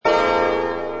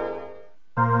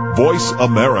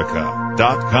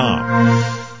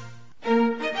VoiceAmerica.com.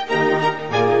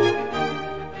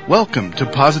 Welcome to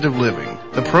Positive Living,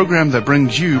 the program that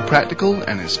brings you practical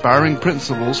and inspiring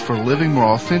principles for living more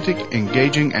authentic,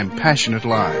 engaging, and passionate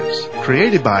lives.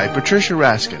 Created by Patricia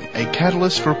Raskin, a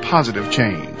catalyst for positive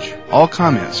change. All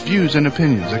comments, views, and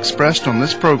opinions expressed on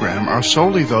this program are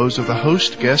solely those of the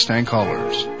host, guest, and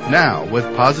callers. Now, with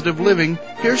Positive Living,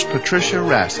 here's Patricia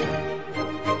Raskin.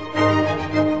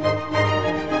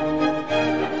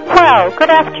 Well,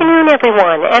 good afternoon,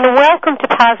 everyone, and welcome to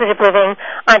Positive Living.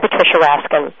 I'm Patricia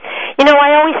Raskin. You know,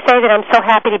 I always say that I'm so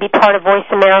happy to be part of Voice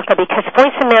America because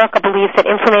Voice America believes that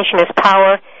information is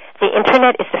power, the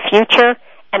Internet is the future,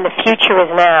 and the future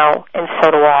is now, and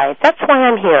so do I. That's why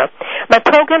I'm here. My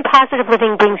program, Positive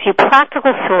Living, brings you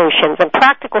practical solutions and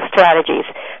practical strategies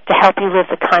to help you live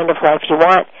the kind of life you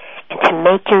want and to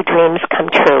make your dreams come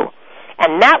true.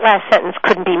 And that last sentence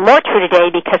couldn't be more true today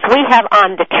because we have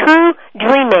on the true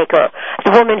dream maker,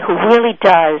 the woman who really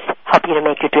does help you to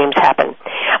make your dreams happen.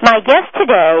 My guest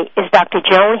today is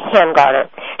Dr.Joan Hangarter.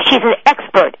 She's an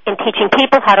expert in teaching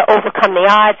people how to overcome the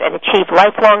odds and achieve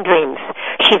lifelong dreams.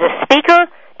 She's a speaker,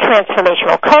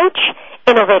 transformational coach,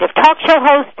 innovative talk show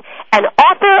host, and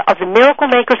author of the Miracle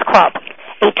Makers Club,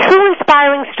 a true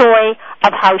inspiring story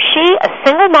of how she, a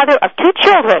single mother of 2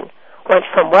 children, went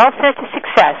from welfare to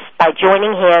success by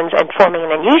joining hands and forming an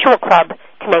unusual club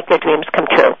to make their dreams come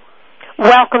true.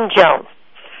 Welcome, Joan.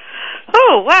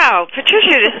 Oh, wow.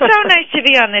 Patricia, it's so nice to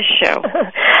be on this show.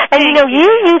 And you know, you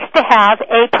used to have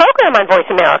a program on Voice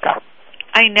America.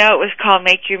 I know. It was called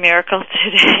Make Your Miracle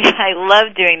Today. I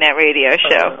love doing that radio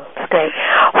show. That's great.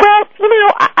 Well, you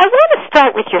know, I want to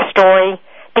start with your story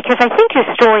because I think your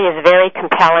story is very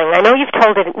compelling. I know you've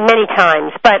told it many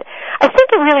times, but I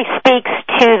think it really speaks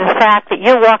to the fact that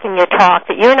you're walking your talk,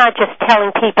 that you're not just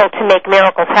telling people to make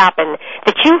miracles happen,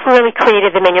 that you've really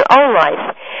created them in your own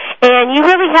life. And you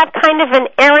really have kind of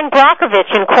an Aaron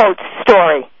Brockovich, in quotes,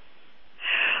 story.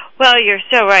 Well, you're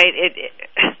so right.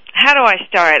 How do I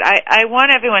start? I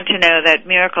want everyone to know that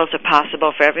miracles are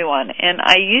possible for everyone. And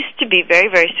I used to be very,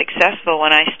 very successful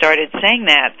when I started saying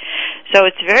that. So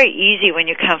it's very easy when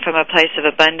you come from a place of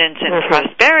abundance and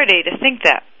prosperity to think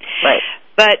that. Right.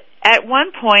 But at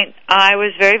one point, I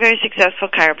was very, very successful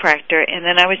chiropractor, and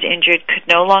then I was injured, could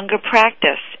no longer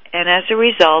practice. And as a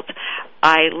result,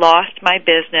 I lost my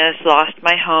business, lost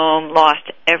my home, lost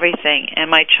everything,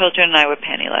 and my children and I were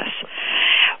penniless.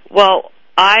 Well,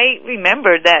 I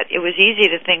remembered that it was easy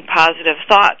to think positive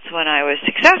thoughts when I was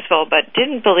successful, but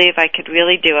didn't believe I could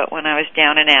really do it when I was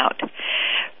down and out.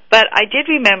 But I did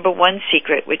remember one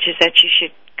secret, which is that you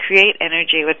should create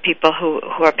energy with people who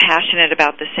are passionate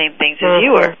about the same things as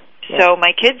you were. So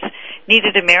my kids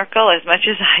needed a miracle as much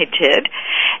as I did,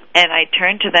 and I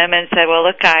turned to them and said, well,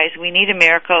 look, guys, we need a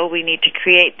miracle. We need to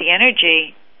create the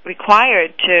energy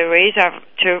required to raise our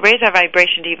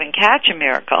vibration to even catch a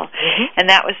miracle. And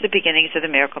that was the beginnings of the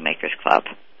Miracle Makers Club.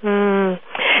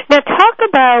 Now talk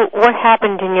about what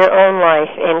happened in your own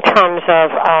life in terms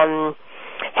of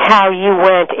how you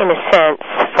went, in a sense,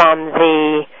 from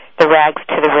the rags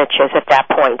to the riches at that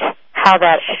point, how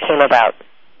that came about.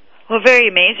 Well, very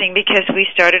amazing, because we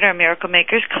started our Miracle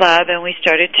Makers Club, and we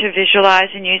started to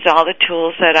visualize and use all the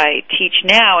tools that I teach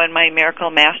now in my Miracle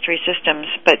Mastery Systems.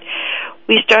 But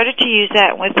we started to use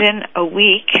that within a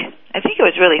week. I think it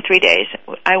was really 3 days.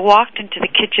 I walked into the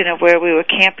kitchen of where we were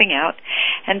camping out,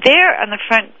 and there on the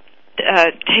front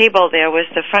table there was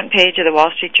the front page of the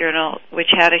Wall Street Journal,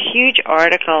 which had a huge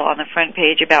article on the front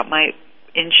page about my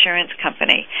insurance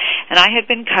company. And I had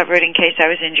been covered in case I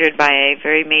was injured by a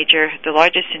very major, the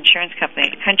largest insurance company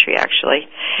in the country, actually.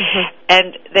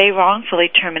 And they wrongfully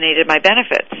terminated my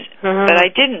benefits. But I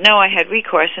didn't know I had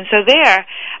recourse. And so there,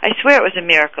 I swear it was a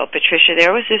miracle, Patricia.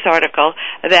 There was this article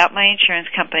about my insurance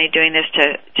company doing this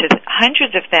to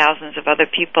hundreds of thousands of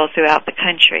other people throughout the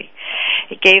country.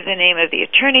 It gave the name of the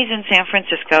attorneys in San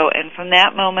Francisco, and from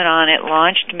that moment on, it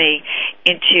launched me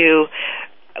into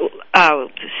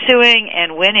suing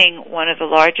and winning one of the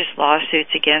largest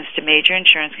lawsuits against a major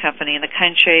insurance company in the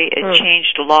country. It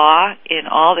changed law in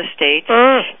all the states.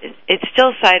 It's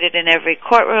still cited in every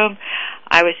courtroom.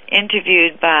 I was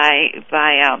interviewed by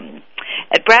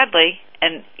at Bradley,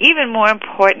 and even more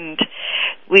important,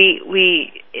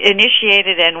 we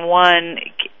initiated and won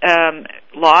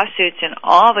lawsuits in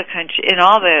all the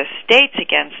states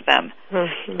against them,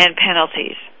 and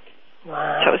penalties.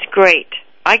 Wow. So it was great.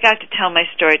 I got to tell my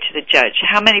story to the judge.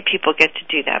 How many people get to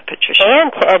do that, Patricia?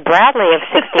 And to Ed Bradley of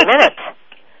 60 Minutes.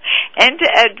 and to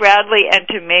Ed Bradley and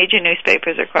to major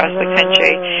newspapers across the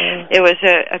country. It was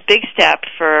a big step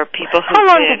for people who How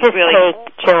long did this take,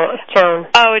 Joan?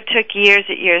 Oh, it took years.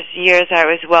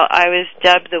 I was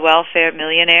dubbed the welfare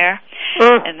millionaire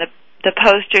and the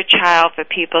poster child for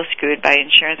people screwed by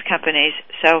insurance companies.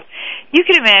 So you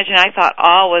can imagine I thought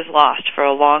all was lost for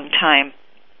a long time.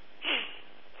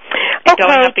 Okay,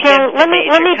 Joan, let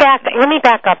me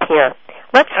back up here.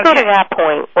 Let's go to that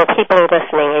point where people are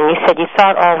listening, and you said you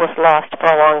thought all was lost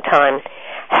for a long time.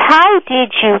 How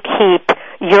did you keep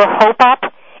your hope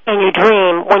up and your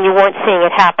dream when you weren't seeing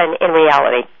it happen in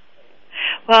reality?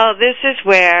 Well, this is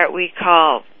where we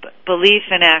call belief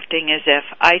in acting as if.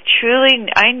 I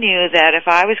knew that if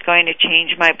I was going to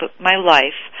change my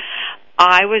life,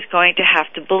 I was going to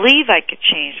have to believe I could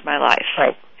change my life.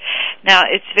 Right. Now,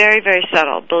 it's very, very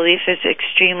subtle. Belief is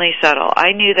extremely subtle.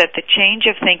 I knew that the change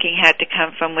of thinking had to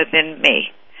come from within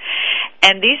me.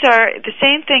 And these are the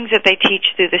same things that they teach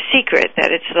through The Secret,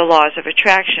 that it's the laws of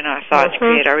attraction. Our thoughts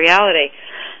create our reality.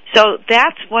 So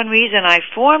that's one reason I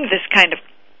formed this kind of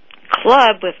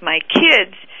club with my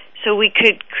kids, so we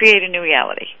could create a new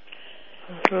reality.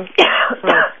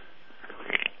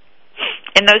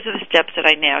 And those are the steps that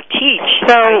I now teach.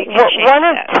 So,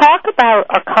 talk about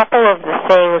a couple of the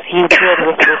things you did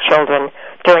with your children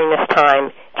during this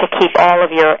time to keep all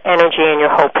of your energy and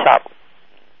your hopes up.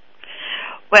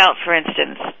 Well, for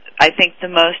instance, I think the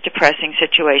most depressing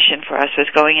situation for us was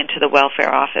going into the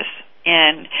welfare office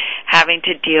and having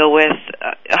to deal with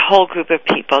a whole group of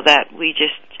people that we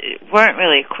just weren't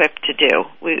really equipped to do.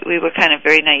 We were kind of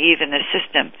very naive in the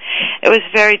system. It was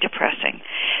very depressing.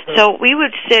 So we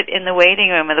would sit in the waiting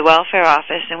room of the welfare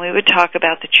office and we would talk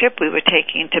about the trip we were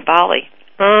taking to Bali.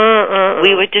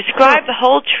 We would describe the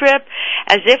whole trip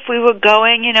as if we were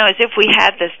going, as if we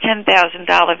had this $10,000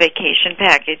 vacation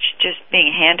package just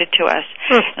being handed to us.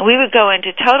 And we would go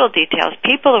into total details.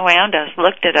 People around us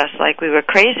looked at us like we were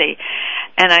crazy.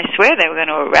 And I swear they were going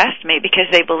to arrest me because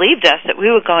they believed us that we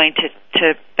were going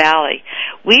to Bali.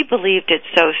 We believed it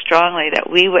so strongly that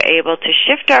we were able to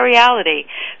shift our reality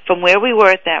from where we were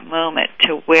at that moment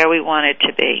to where we wanted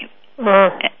to be.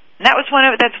 And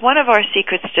that's one of our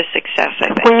secrets to success, I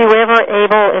think. Were you ever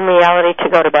able in reality to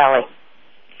go to Bali?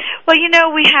 Well,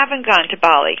 we haven't gone to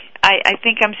Bali. I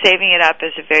think I'm saving it up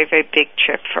as a very, very big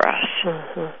trip for us.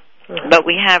 But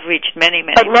we have reached many,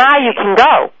 many. But now you can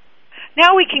go.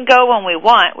 Now we can go when we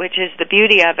want, which is the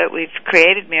beauty of it. We've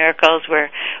created miracles. We're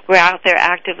out there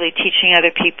actively teaching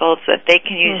other people so that they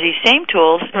can use these same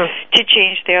tools to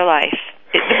change their life.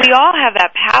 We all have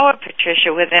that power,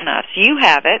 Patricia, within us. You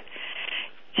have it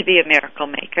to be a miracle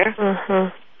maker.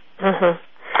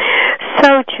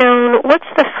 So, Joan,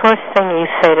 what's the first thing you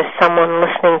say to someone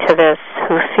listening to this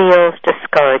who feels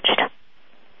discouraged?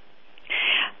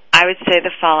 I would say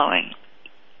the following.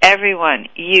 Everyone,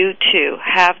 you too,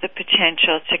 have the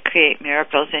potential to create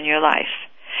miracles in your life.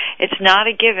 It's not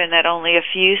a given that only a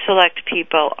few select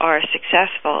people are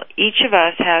successful. Each of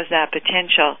us has that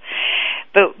potential.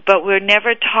 But we're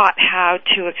never taught how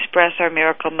to express our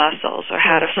miracle muscles or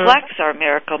how to flex our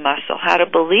miracle muscle, how to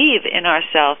believe in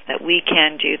ourselves that we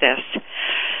can do this.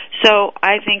 So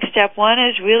I think step one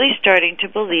is really starting to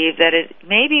believe that it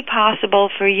may be possible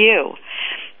for you.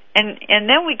 And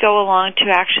then we go along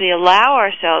to actually allow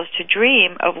ourselves to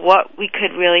dream of what we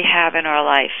could really have in our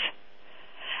life.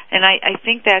 And I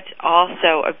think that's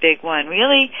also a big one.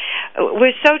 Really,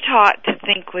 we're so taught to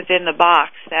think within the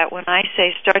box that when I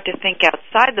say start to think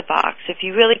outside the box, if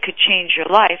you really could change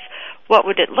your life, what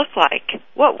would it look like?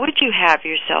 What would you have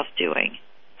yourself doing?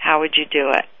 How would you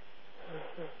do it?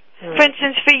 For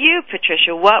instance, for you,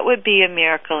 Patricia, what would be a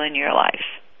miracle in your life?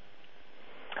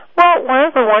 Well,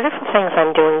 one of the wonderful things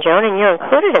I'm doing, Joan, and you're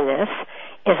included in this,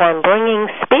 is I'm bringing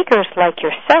speakers like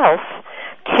yourself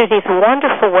to these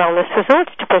wonderful wellness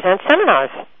resorts to present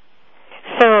seminars.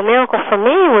 So a miracle for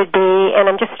me would be, and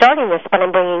I'm just starting this, but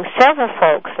I'm bringing several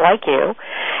folks like you,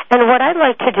 and what I'd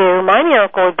like to do, my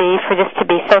miracle would be for this to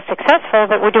be so successful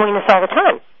that we're doing this all the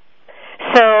time.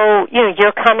 So,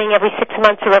 you're coming every 6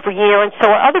 months or every year, and so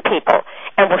are other people,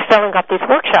 and we're filling up these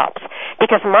workshops.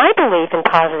 Because my belief in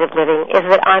positive living is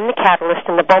that I'm the catalyst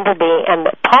and the bumblebee and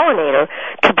the pollinator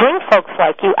to bring folks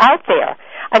like you out there.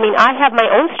 I mean, I have my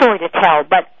own story to tell,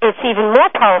 but it's even more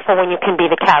powerful when you can be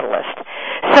the catalyst.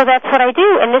 So that's what I do,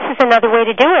 and this is another way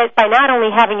to do it by not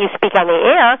only having you speak on the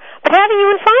air, but having you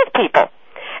in front of people.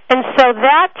 And so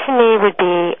that, to me, would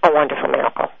be a wonderful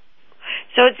miracle.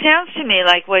 So it sounds to me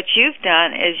like what you've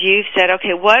done is you've said,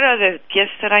 okay, what are the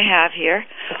gifts that I have here?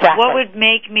 Exactly. What would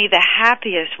make me the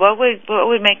happiest? What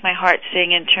would make my heart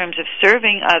sing in terms of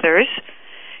serving others?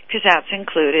 because that's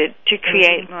included, to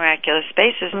create miraculous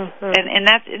spaces. And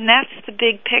that's the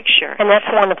big picture. And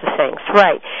that's one of the things,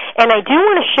 right. And I do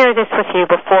want to share this with you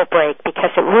before break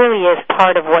because it really is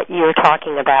part of what you're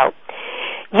talking about.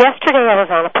 Yesterday I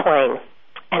was on a plane,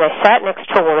 and I sat next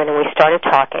to a woman, and we started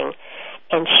talking,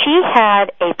 and she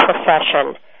had a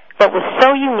profession that was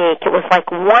so unique. It was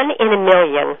like 1 in a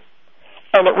million,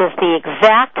 and it was the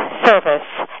exact service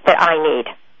that I need.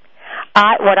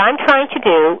 What I'm trying to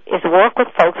do is work with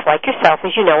folks like yourself,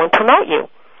 as you know, and promote you.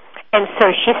 And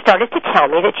so she started to tell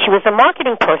me that she was a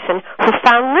marketing person who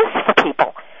found lists for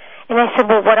people. And I said,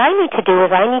 well, what I need to do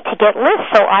is I need to get lists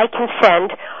so I can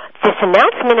send this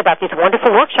announcement about these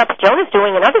wonderful workshops Joan is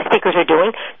doing and other speakers are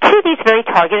doing to these very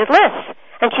targeted lists.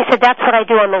 And she said, that's what I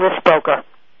do. I'm a list broker.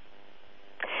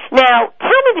 Now,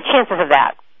 tell me the chances of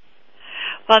that.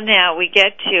 Well, now we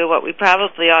get to what we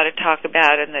probably ought to talk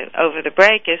about over the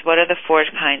break is what are the 4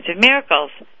 kinds of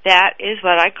miracles. That is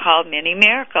what I call mini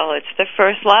miracle. It's the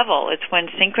first level. It's when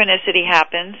synchronicity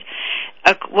happens,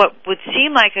 what would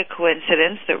seem like a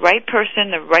coincidence, the right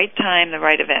person, the right time, the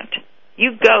right event.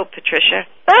 You go, Patricia.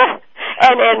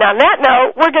 And on that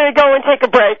note, we're going to go and take a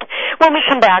break. When we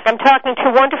come back, I'm talking to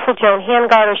wonderful Joan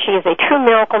Hangarter. She is a true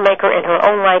miracle maker in her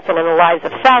own life and in the lives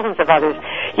of thousands of others.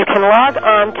 You can log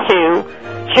on to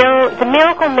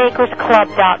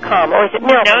themiraclemakersclub.com, or is it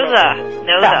Miracle?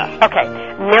 No. Okay,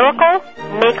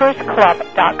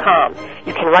 miraclemakersclub.com.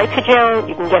 You can write to Joan.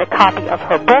 You can get a copy of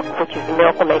her book, which is The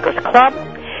Miracle Makers Club.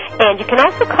 And you can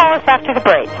also call us after the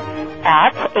break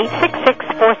at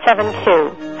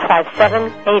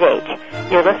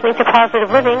 866-472-5788. You're listening to Positive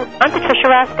Living. I'm Patricia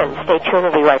Raskin. Stay tuned.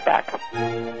 We'll be right back.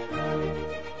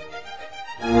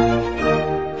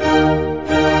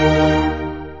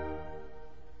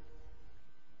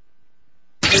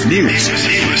 News,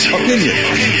 opinion,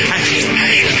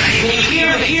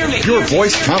 your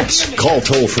voice counts. Call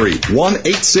toll-free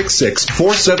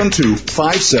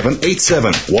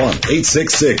 1-866-472-5787.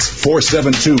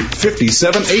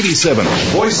 1-866-472-5787.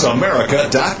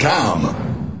 VoiceAmerica.com.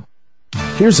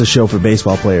 Here's a show for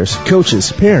baseball players,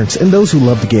 coaches, parents, and those who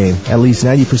love the game. At least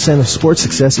 90% of sports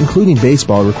success, including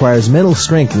baseball, requires mental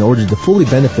strength in order to fully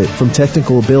benefit from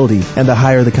technical ability. And the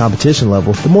higher the competition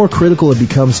level, the more critical it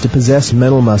becomes to possess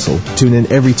mental muscle. Tune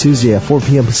in every Tuesday at 4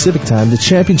 p.m. Pacific Time to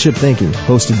Championship Thinking,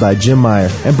 hosted by Jim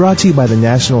Meyer, and brought to you by the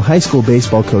National High School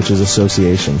Baseball Coaches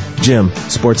Association. Jim,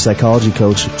 sports psychology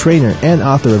coach, trainer, and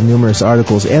author of numerous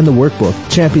articles and the workbook,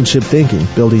 Championship Thinking,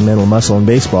 Building Mental Muscle in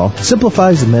Baseball,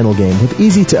 simplifies the mental game with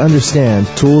easy-to-understand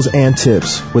tools and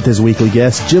tips. With his weekly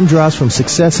guests, Jim draws from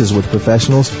successes with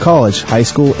professionals, college, high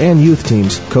school, and youth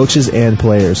teams, coaches, and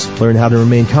players. Learn how to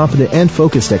remain confident and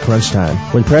focused at crunch time,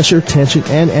 when pressure, tension,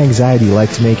 and anxiety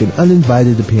like to make an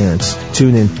uninvited appearance.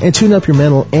 Tune in and tune up your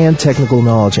mental and technical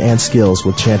knowledge and skills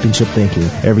with Championship Thinking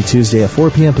every Tuesday at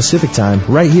 4 p.m. Pacific Time,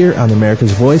 right here on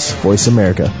America's Voice, Voice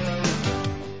America.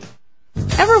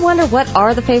 Ever wonder what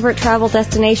are the favorite travel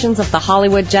destinations of the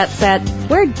Hollywood jet set?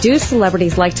 Where do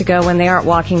celebrities like to go when they aren't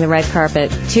walking the red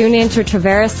carpet? Tune in to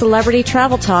Traveras Celebrity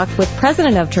Travel Talk with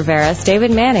President of Traveras,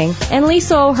 David Manning, and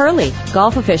Lisa O'Hurley,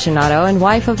 golf aficionado and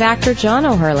wife of actor John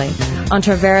O'Hurley. On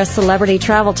Traveras Celebrity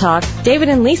Travel Talk, David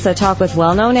and Lisa talk with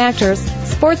well-known actors,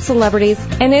 sports celebrities,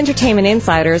 and entertainment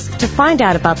insiders to find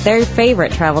out about their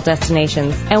favorite travel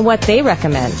destinations and what they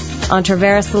recommend. On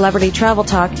Traveras Celebrity Travel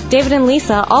Talk, David and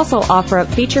Lisa also offer up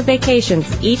feature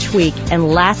vacations each week and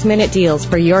last-minute deals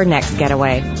for your next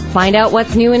getaway. Find out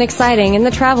what's new and exciting in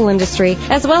the travel industry,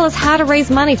 as well as how to raise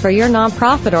money for your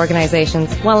nonprofit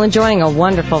organizations while enjoying a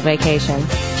wonderful vacation.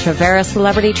 Traveras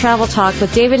Celebrity Travel Talk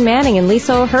with David Manning and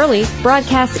Lisa O'Hurley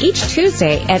broadcasts each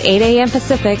Tuesday at 8 a.m.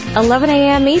 Pacific, 11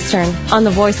 a.m. Eastern on the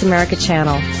Voice America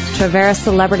channel. Traveras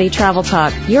Celebrity Travel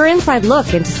Talk, your inside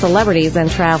look into celebrities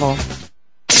and travel.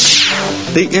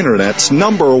 The Internet's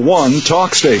 #1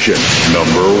 talk station.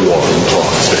 #1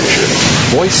 talk station.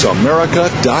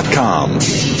 VoiceAmerica.com.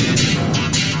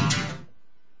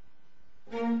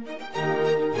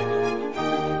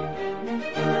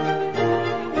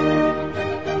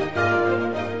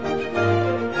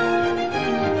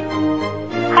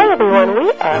 Hi, everyone.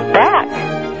 We are back.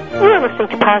 You are listening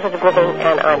to Positive Living,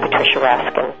 and I'm Patricia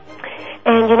Raskin.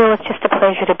 And, you know, it's just a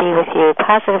pleasure to be with you.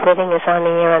 Positive Living is on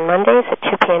the air on Mondays at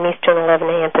 2 p.m. Eastern, 11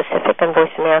 a.m. Pacific on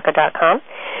VoiceAmerica.com.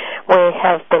 We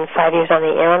have been 5 years on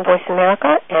the air on Voice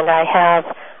America, and I have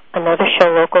another show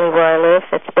locally where I live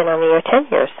that's been on the air 10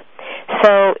 years.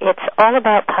 So it's all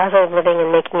about positive living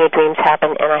and making your dreams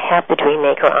happen, and I have the Dream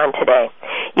Maker on today.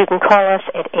 You can call us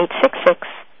at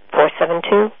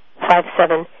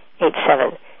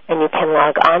 866-472-5787, and you can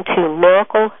log on to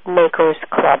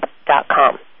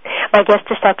miraclemakersclub.com. My My guest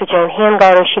is Dr. Joan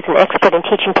Hangarter. She's an expert in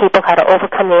teaching people how to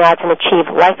overcome the odds and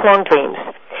achieve lifelong dreams.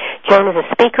 Joan is a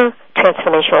speaker,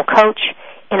 transformational coach,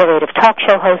 innovative talk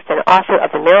show host, and author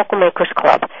of the Miracle Makers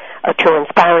Club, a true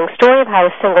inspiring story of how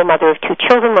a single mother of 2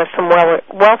 children went from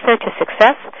welfare to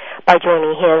success by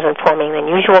joining hands and forming an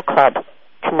unusual club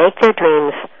to make their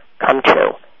dreams come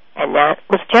true. And that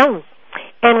was Joan.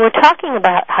 And we're talking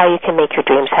about how you can make your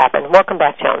dreams happen. Welcome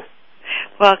back, Joan.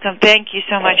 Welcome. Thank you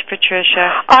so much,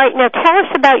 Patricia. All right, now tell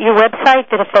us about your website,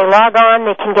 that if they log on,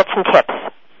 they can get some tips.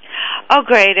 Oh,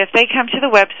 great. If they come to the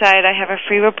website, I have a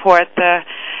free report, the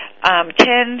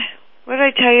 10, what did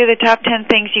I tell you, the top 10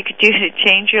 things you could do to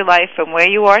change your life from where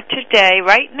you are today,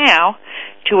 right now,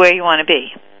 to where you want to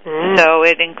be. So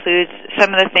it includes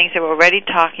some of the things that we're already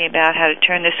talking about, how to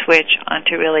turn the switch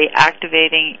onto really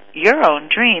activating your own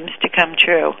dreams to come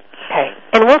true. Okay.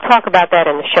 And we'll talk about that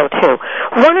in the show, too.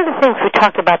 One of the things we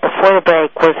talked about before the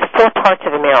break was 4 parts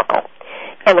of a miracle.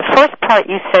 And the first part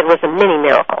you said was a mini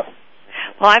miracle.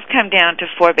 Well, I've come down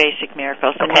to 4 basic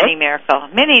miracles, a mini miracle.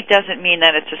 Mini doesn't mean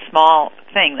that it's a small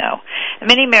thing, though. A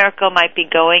mini miracle might be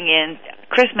going in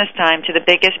Christmas time to the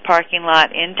biggest parking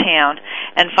lot in town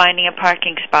and finding a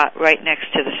parking spot right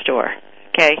next to the store.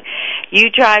 Okay? You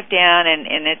drive down,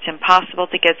 and it's impossible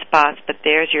to get spots, but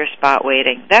there's your spot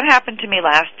waiting. That happened to me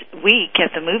last week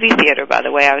at the movie theater, by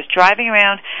the way. I was driving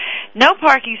around, no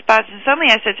parking spots, and suddenly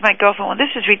I said to my girlfriend, well,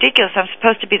 this is ridiculous. I'm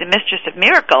supposed to be the mistress of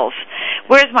miracles.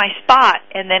 Where's my spot?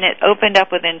 And then it opened up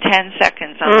within 10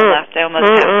 seconds on the left. I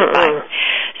almost passed it by.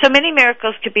 So many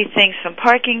miracles could be things from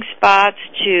parking spots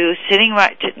to sitting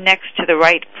right next to the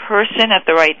right person at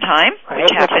the right time,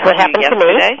 which happened to you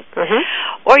yesterday.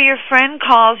 Or your friend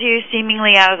calls you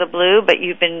seemingly out of the blue, but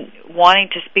you've been wanting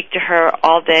to speak to her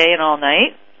all day and all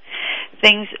night.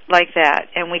 Things like that.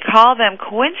 And we call them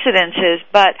coincidences,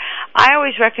 but I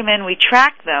always recommend we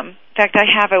track them. In fact, I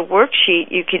have a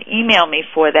worksheet. You can email me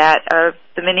for that, or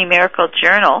the Mini Miracle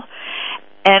Journal.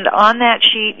 And on that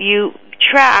sheet, you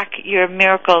track your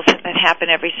miracles that happen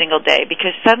every single day,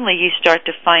 because suddenly you start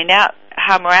to find out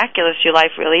how miraculous your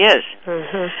life really is.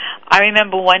 I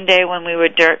remember one day when we were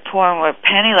dirt poor and were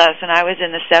penniless, and I was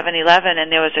in the 7-Eleven,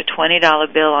 and there was a $20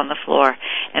 bill on the floor,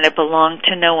 and it belonged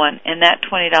to no one, and that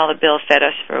 $20 bill fed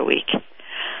us for a week.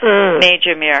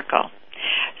 Major miracle.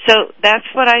 So that's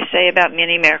what I say about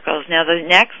mini miracles. Now, the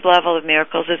next level of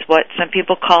miracles is what some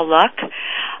people call luck.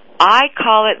 I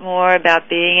call it more about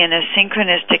being in a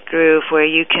synchronistic groove where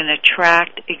you can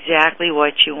attract exactly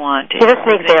what you want. Give us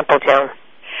an example, Joan.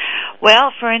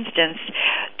 Well, for instance,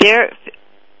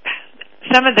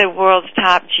 some of the world's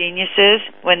top geniuses,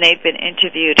 when they've been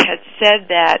interviewed, had said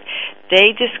that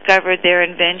they discovered their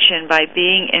invention by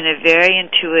being in a very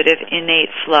intuitive, innate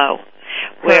flow,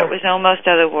 where it was almost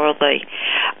otherworldly.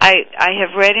 I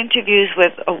have read interviews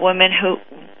with a woman who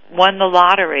won the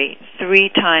lottery 3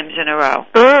 times in a row.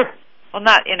 Well,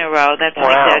 not in a row, that's an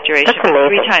exaggeration, but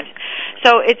 3 times.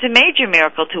 So it's a major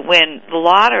miracle to win the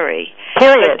lottery.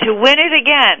 But to win it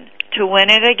again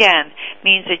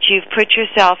means that you've put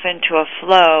yourself into a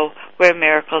flow where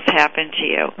miracles happen to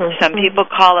you. Some people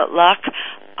call it luck.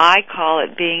 I call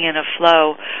it being in a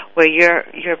flow where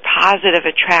your positive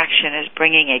attraction is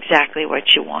bringing exactly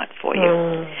what you want for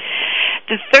you.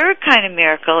 The third kind of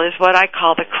miracle is what I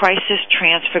call the crisis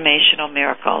transformational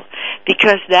miracle,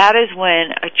 because that is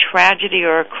when a tragedy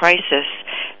or a crisis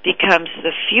becomes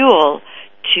the fuel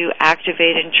to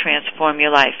activate and transform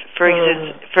your life. For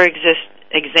example,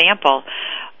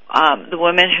 the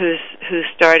woman who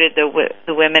started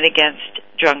the Women Against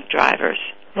Drunk Drivers.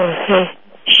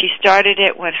 She started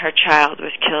it when her child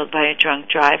was killed by a drunk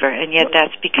driver, and yet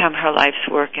that's become her life's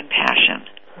work and passion.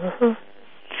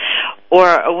 Or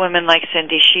a woman like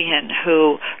Cindy Sheehan,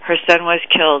 who her son was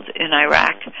killed in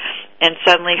Iraq, and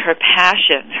suddenly her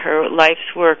passion, her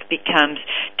life's work becomes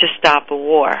to stop a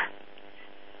war.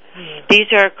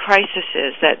 These are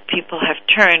crises that people have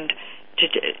turned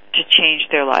to change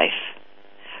their life.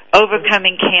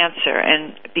 Overcoming cancer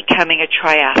and becoming a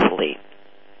triathlete.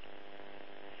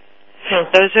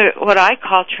 Those are what I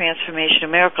call transformational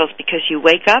miracles, because you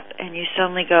wake up and you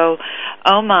suddenly go,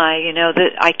 oh my,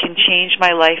 that I can change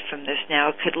my life from this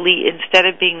now. It could lead, instead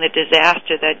of being the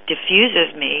disaster that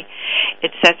diffuses me,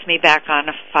 it sets me back on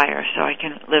a fire so I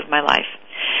can live my life.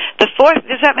 The fourth,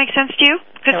 does that make sense to you?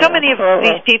 Because so many of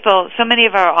these people, so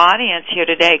many of our audience here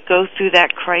today go through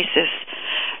that crisis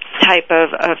type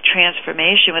of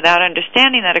transformation without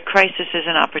understanding that a crisis is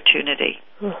an opportunity.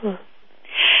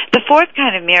 The fourth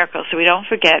kind of miracle, so we don't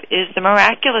forget, is the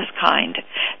miraculous kind,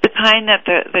 the kind that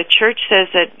the church says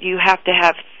that you have to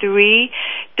have 3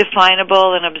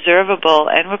 definable and observable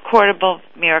and recordable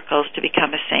miracles to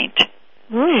become a saint.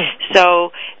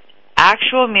 So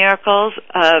actual miracles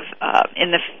of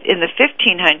in the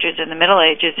 1500s, in the Middle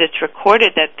Ages, it's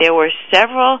recorded that there were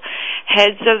several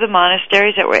heads of the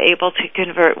monasteries that were able to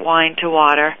convert wine to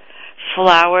water,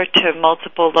 flour to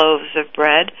multiple loaves of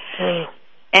bread.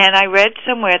 And I read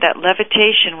somewhere that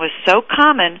levitation was so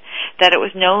common that it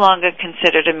was no longer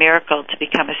considered a miracle to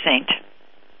become a saint.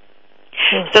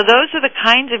 So those are the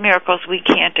kinds of miracles we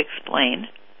can't explain.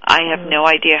 I have no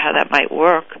idea how that might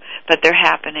work, but they're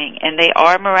happening, and they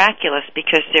are miraculous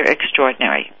because they're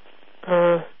extraordinary.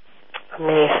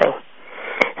 Amazing.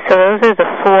 So those are the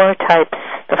four types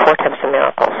of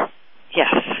miracles.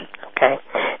 Yes. Okay.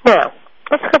 Now,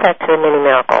 let's go back to the mini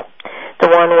miracle. The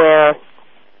one where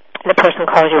the person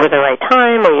calls you at the right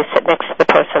time, or you sit next to the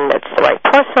person that's the right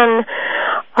person.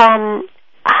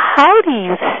 How do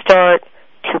you start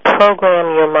to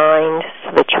program your mind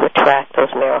so that you attract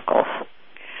those miracles?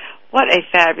 What a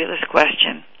fabulous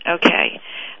question. Okay.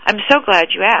 I'm so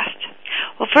glad you asked.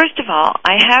 Well, first of all,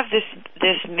 I have this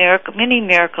mini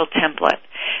miracle template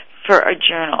for a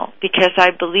journal because I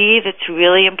believe it's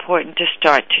really important to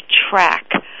start to track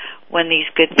when these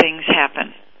good things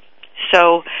happen.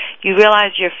 So you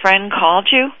realize your friend called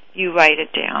you, you write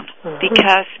it down.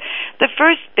 Because the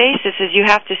first basis is you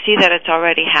have to see that it's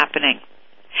already happening.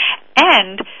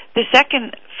 And the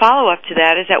second follow-up to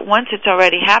that is that once it's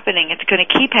already happening, it's going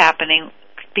to keep happening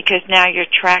because now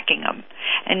you're tracking them.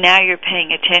 And now you're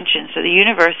paying attention. So the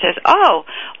universe says, oh,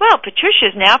 well,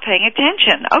 Patricia's now paying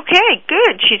attention. Okay,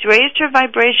 good. She's raised her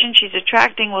vibration. She's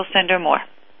attracting. We'll send her more.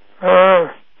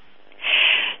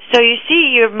 So you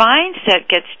see, your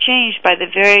mindset gets changed by the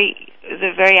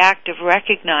very act of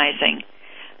recognizing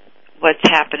what's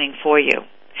happening for you.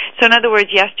 So in other words,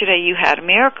 yesterday you had a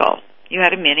miracle. You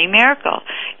had a mini miracle.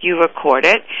 You record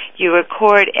it. You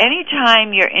record any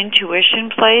time your intuition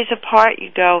plays a part,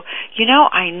 you go,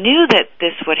 I knew that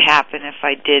this would happen if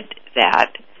I did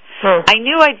that. I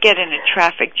knew I'd get in a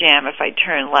traffic jam if I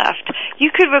turned left.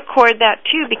 You could record that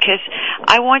too because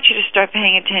I want you to start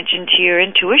paying attention to your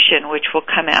intuition, which will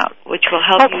come out, which will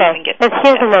help you even get... Okay,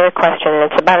 here's another question,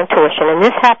 and it's about intuition. And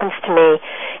this happens to me,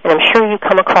 and I'm sure you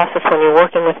come across this when you're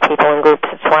working with people in groups.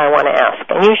 That's why I want to ask.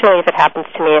 And usually if it happens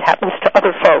to me, it happens to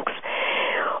other folks.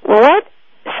 What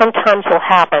sometimes will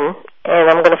happen, and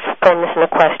I'm going to frame this in a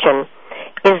question,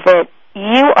 is that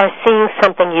you are seeing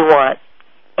something you want,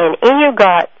 and in your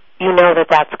gut, you know that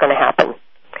that's going to happen.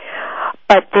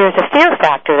 But there's a fear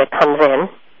factor that comes in,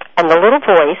 and the little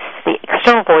voice, the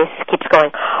external voice, keeps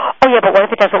going, oh, yeah, but what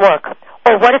if it doesn't work?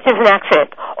 Or what if there's an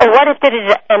accident? Or what if there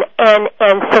is...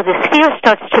 And so this fear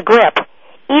starts to grip,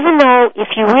 even though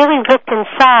if you really looked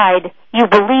inside, you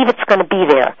believe it's going to be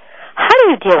there. How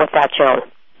do you deal with that, Joan?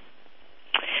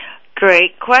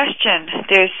 Great question.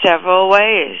 There's several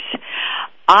ways.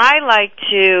 I like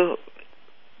to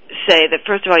say that,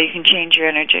 first of all, you can change your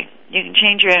energy. You can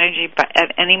change your energy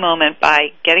at any moment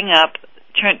by getting up,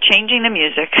 changing the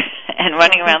music, and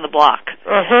running around the block.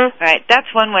 Right?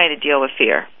 That's one way to deal with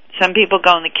fear. Some people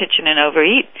go in the kitchen and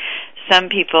overeat. Some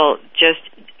people just,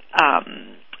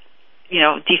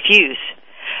 diffuse.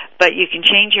 But you can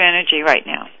change your energy right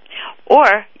now.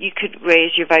 Or you could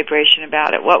raise your vibration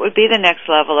about it. What would be the next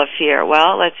level of fear?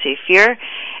 Well, let's see. Fear,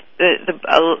 the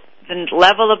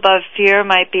level above fear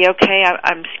might be, okay,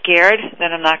 I'm scared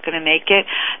that I'm not going to make it.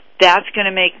 That's going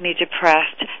to make me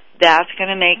depressed. That's going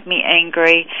to make me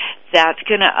angry. That's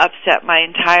going to upset my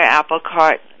entire apple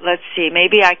cart. Let's see,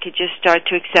 maybe I could just start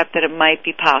to accept that it might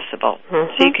be possible.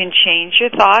 So you can change your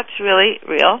thoughts, really,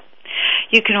 real.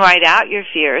 You can write out your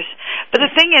fears. But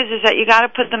the thing is that you got to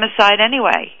put them aside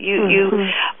anyway.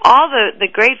 All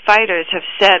the great fighters have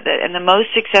said that, and the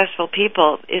most successful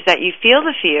people, is that you feel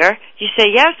the fear, you say,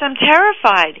 yes, I'm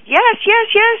terrified. Yes, yes,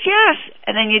 yes, yes.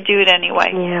 And then you do it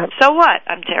anyway. So what?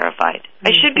 I'm terrified.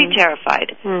 I should be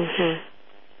terrified.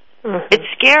 It's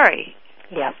scary.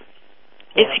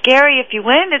 It's scary if you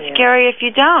win. It's scary if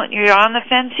you don't. You're on the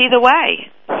fence either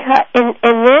way. And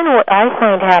then what I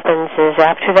find happens is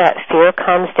after that fear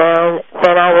comes down,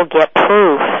 then I will get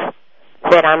proof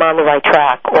that I'm on the right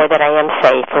track or that I am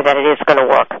safe or that it is going to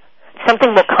work.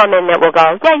 Something will come in that will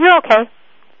go, yeah, you're okay.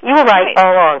 You were right all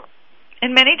along.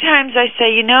 And many times I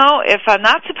say, if I'm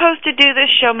not supposed to do this,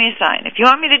 show me a sign. If you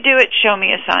want me to do it, show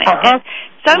me a sign. And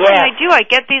suddenly I do. I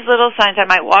get these little signs. I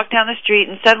might walk down the street,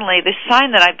 and suddenly this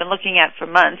sign that I've been looking at for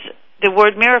months, the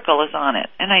word miracle is on it,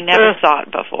 and I never saw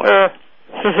it before.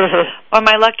 Or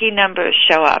my lucky numbers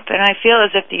show up, and I feel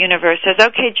as if the universe says,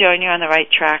 okay, Joan, you're on the right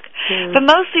track. But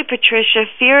mostly, Patricia,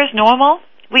 fear is normal.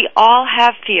 We all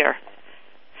have fear.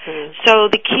 So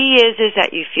the key is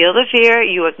that you feel the fear,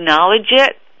 you acknowledge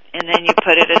it, and then you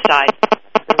put it aside.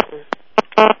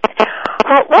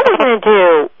 Well, what we're going to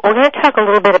do, we're going to talk a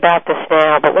little bit about this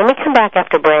now, but when we come back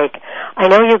after break, I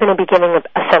know you're going to be giving a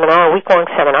seminar, a week-long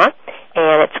seminar,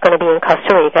 and it's going to be in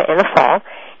Costa Rica in the fall.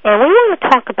 And we want to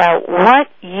talk about what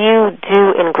you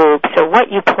do in groups or what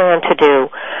you plan to do.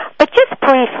 But just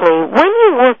briefly, when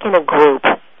you work in a group,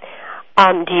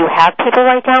 do you have people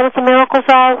write down what the miracles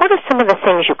are? What are some of the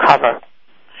things you cover?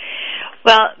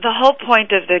 Well, the whole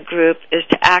point of the group is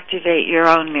to activate your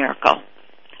own miracle.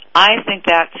 I think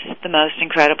that's the most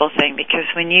incredible thing, because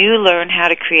when you learn how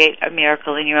to create a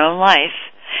miracle in your own life,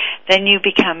 then you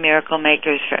become miracle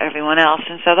makers for everyone else.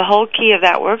 And so the whole key of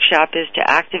that workshop is to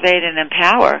activate and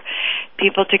empower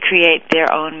people to create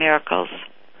their own miracles.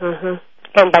 Mm-hmm.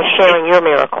 And by sharing your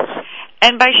miracles.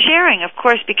 And by sharing, of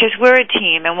course, because we're a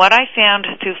team. And what I found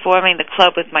through forming the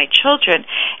club with my children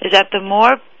is that the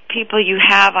more people you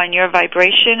have on your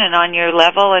vibration and on your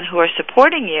level and who are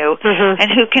supporting you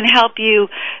and who can help you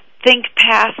think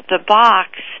past the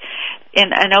box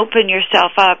and open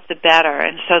yourself up, the better.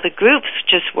 And so the groups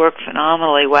just work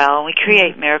phenomenally well. We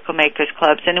create Miracle Makers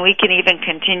Clubs, and we can even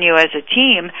continue as a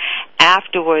team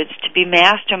afterwards to be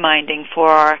masterminding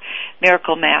for our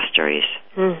miracle masteries.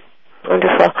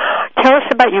 Wonderful. Tell us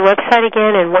about your website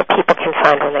again and what people can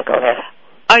find when they go there.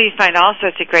 Oh, you find all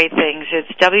sorts of great things. It's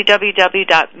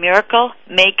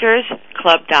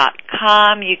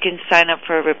www.miraclemakersclub.com. You can sign up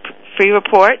for a free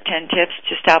report, 10 tips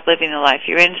to stop living the life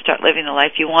you're in, start living the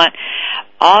life you want.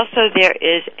 Also, there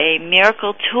is a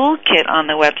miracle toolkit on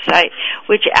the website,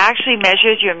 which actually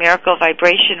measures your miracle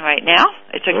vibration right now.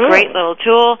 It's a great little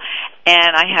tool,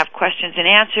 and I have questions and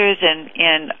answers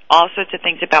and all sorts of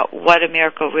things about what a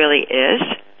miracle really is.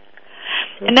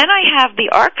 And then I have the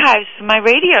archives from my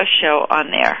radio show on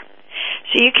there.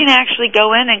 So you can actually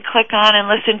go in and click on and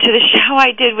listen to the show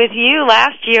I did with you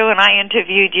last year when I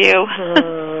interviewed you.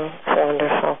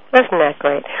 Wonderful. Isn't that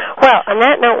great? Well, on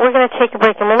that note, we're going to take a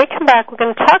break. And when we come back, we're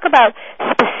going to talk about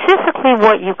specifically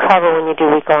what you cover when you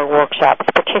do week-long workshops,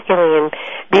 particularly in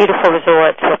beautiful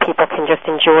resorts where people can just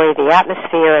enjoy the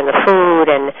atmosphere and the food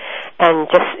and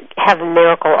just have a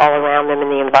miracle all around them in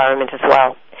the environment as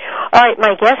well. All right,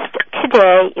 my guest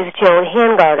today is Joan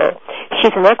Hangarter. She's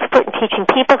an expert in teaching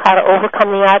people how to overcome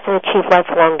the odds and achieve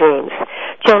lifelong dreams.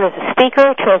 Joan is a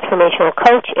speaker, transformational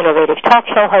coach, innovative talk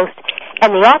show host, and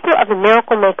the author of the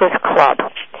Miracle Makers Club.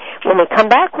 When we come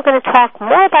back, we're going to talk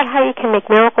more about how you can make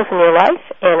miracles in your life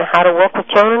and how to work with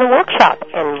Joan in a workshop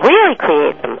and really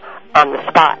create them on the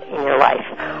spot in your life.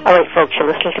 All right, folks, you're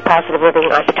listening to Positive Living.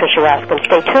 I'm Patricia Raskin.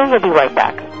 Stay tuned. We'll be right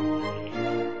back.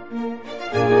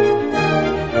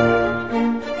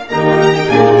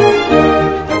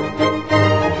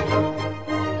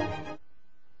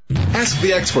 Ask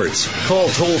the experts. Call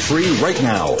toll-free right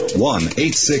now,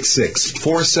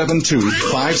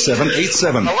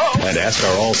 1-866-472-5787. And ask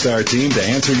our all-star team to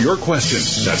answer your question.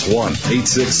 That's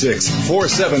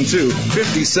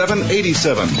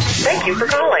 1-866-472-5787. Thank you for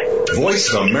calling.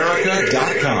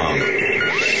 VoiceAmerica.com.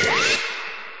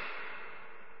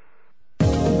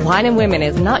 Wine and Women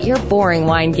is not your boring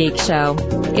wine geek show.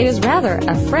 It is rather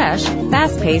a fresh,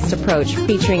 fast-paced approach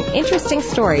featuring interesting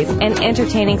stories and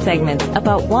entertaining segments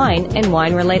about wine and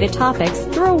wine-related topics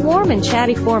through a warm and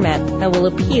chatty format that will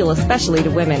appeal especially to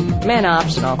women, men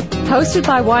optional. Hosted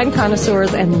by wine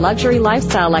connoisseurs and luxury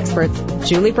lifestyle experts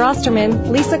Julie Brosterman,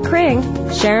 Lisa Kring,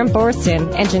 Sharon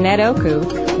Borston, and Jeanette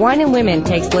Oku, Wine and Women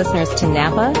takes listeners to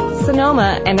Napa,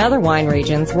 Sonoma, and other wine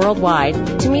regions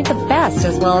worldwide to meet the best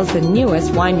as well as the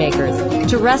newest winemakers,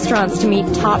 to restaurants to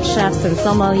meet top chefs and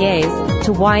sommeliers,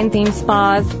 to wine-themed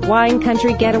spas, wine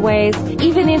country getaways,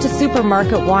 even into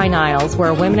supermarket wine aisles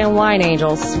where Women in Wine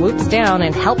Angels swoops down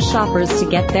and helps shoppers to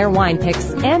get their wine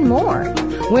picks and more.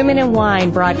 Women in Wine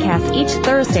broadcasts each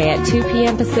Thursday at 2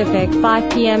 p.m. Pacific,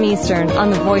 5 p.m. Eastern on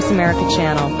the Voice America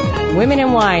channel. Women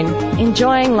in Wine,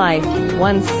 enjoying life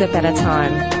one sip at a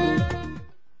time.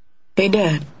 Hey,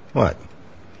 Dad. What?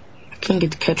 I can't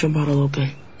get the ketchup bottle open.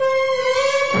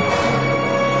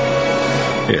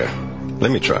 Here,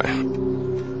 let me try.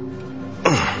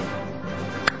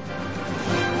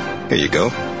 Here you go.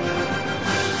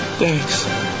 Thanks.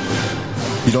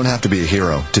 You don't have to be a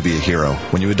hero to be a hero.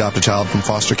 When you adopt a child from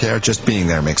foster care, just being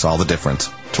there makes all the difference.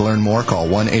 To learn more, call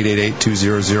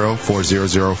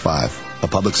 1-888-200-4005. A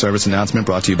public service announcement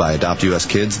brought to you by Adopt U.S.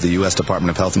 Kids, the U.S.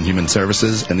 Department of Health and Human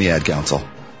Services, and the Ad Council.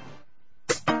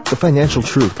 The Financial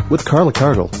Truth with Carla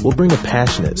Cargill will bring a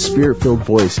passionate, spirit-filled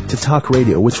voice to talk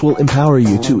radio, which will empower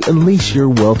you to unleash your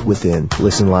wealth within.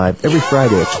 Listen live every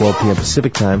Friday at 12 p.m.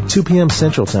 Pacific Time, 2 p.m.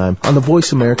 Central Time on the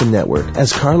Voice America Network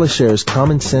as Carla shares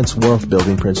common sense wealth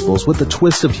building principles with a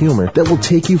twist of humor that will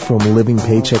take you from living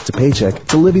paycheck to paycheck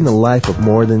to living a life of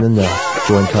more than enough.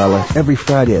 Join Carla every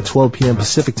Friday at 12 p.m.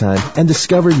 Pacific Time and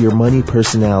discover your money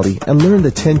personality and learn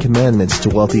the 10 commandments to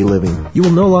wealthy living. You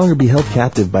will no longer be held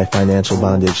captive by financial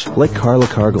bondage. Let Carla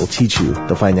Cargill teach you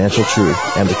the financial truth,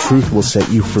 and the truth will set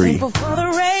you free.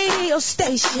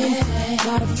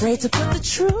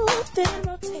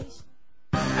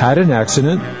 Had an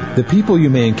accident? The people you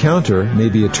may encounter may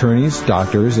be attorneys,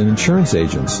 doctors, and insurance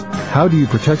agents. How do you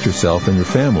protect yourself and your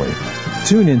family?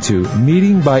 Tune into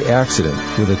Meeting by Accident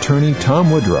with attorney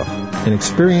Tom Woodruff, an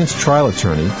experienced trial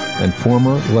attorney and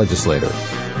former legislator.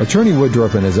 Attorney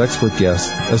Woodruff and his expert guests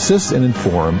assist and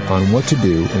inform on what to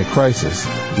do in a crisis,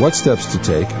 what steps to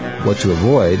take, what to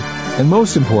avoid, and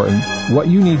most important, what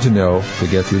you need to know to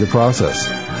get through the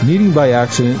process. Meeting by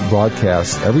Accident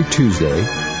broadcasts every Tuesday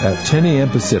at 10 a.m.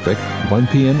 Pacific, 1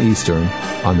 p.m. Eastern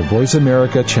on the Voice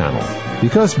America channel.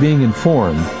 Because being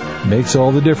informed makes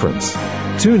all the difference.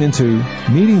 Tune into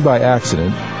Meeting by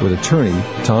Accident with attorney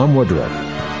Tom Woodruff.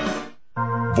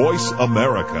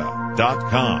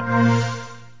 VoiceAmerica.com.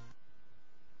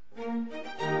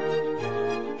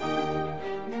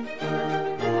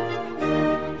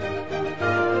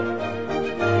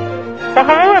 Well,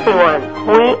 hello, everyone.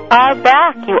 We are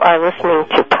back. You are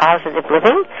listening to Positive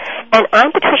Living, and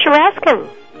I'm Patricia Raskin.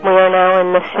 We are now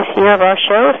in the 5th year of our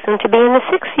show, soon to be in the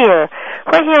 6th year,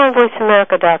 right here on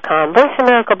VoiceAmerica.com. Voice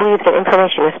America believes that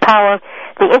information is power.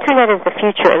 The Internet is the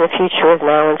future, and the future is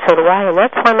now, and so do I, and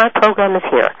that's why my program is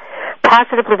here.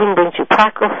 Positive Living brings you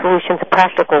practical solutions,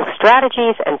 practical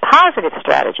strategies, and positive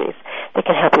strategies that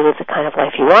can help you live the kind of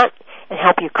life you want and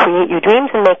help you create your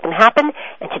dreams and make them happen.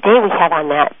 And today we have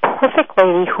on that perfect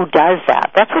lady who does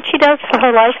that. That's what she does for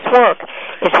her life's work,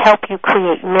 is help you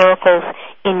create miracles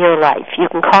in your life. You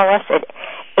can call us at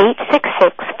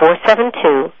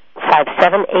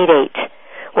 866-472-5788.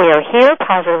 We are here.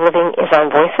 Positive Living is on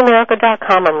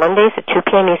VoiceAmerica.com on Mondays at 2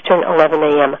 p.m. Eastern, 11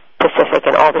 a.m. Pacific,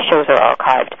 and all the shows are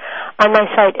archived on my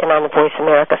site and on the Voice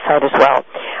America site as well.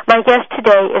 My guest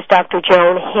today is Dr.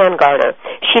 Joan Hangarter.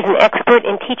 She's an expert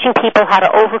in teaching people how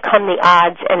to overcome the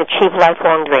odds and achieve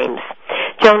lifelong dreams.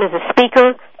 Joan is a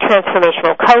speaker,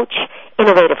 transformational coach,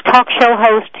 innovative talk show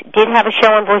host, did have a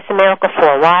show on Voice America for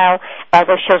a while.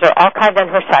 Those shows are archived on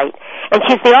her site. And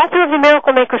she's the author of the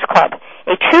Miracle Makers Club,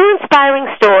 a true inspiring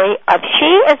story of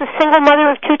she, as a single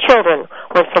mother of 2 children,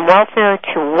 went from welfare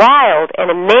to wild and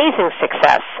amazing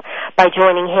success by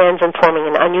joining hands and forming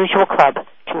an unusual club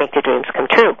to make their dreams come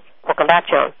true. Welcome back,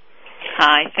 Joan.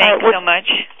 Hi, thanks so much.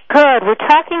 Good. We're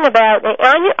talking about,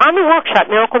 on the workshop,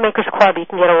 Miracle Makers Club, you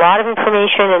can get a lot of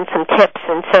information and some tips,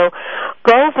 and so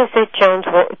go visit Joan's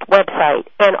website,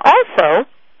 and also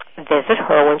visit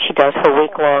her when she does her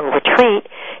week-long retreat.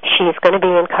 She's going to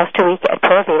be in Costa Rica at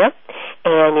Pura Vida,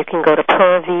 and you can go to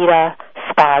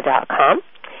PuraVidaSpa.com,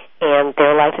 and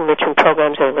their life enrichment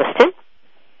programs are listed.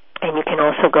 And you can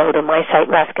also go to my site,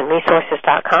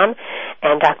 RaskinResources.com,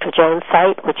 and Dr. Joan's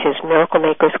site, which is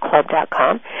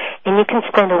MiracleMakersClub.com. And you can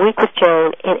spend a week with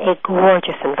Joan in a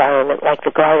gorgeous environment like the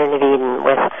Garden of Eden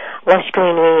with lush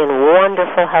greenery and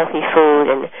wonderful healthy food,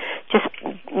 and just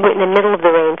in the middle of the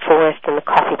rainforest and the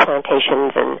coffee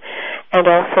plantations, and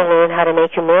also learn how to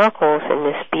make your miracles in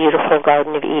this beautiful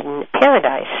Garden of Eden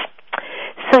paradise.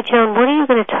 So, Joan, what are you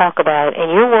going to talk about?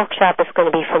 And your workshop is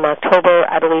going to be from October,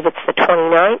 I believe it's the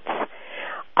 29th,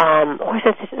 or is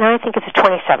it, no, I think it's the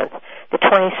 27th. The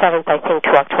 27th, I think,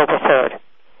 to October 3rd.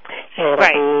 And it'll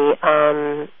be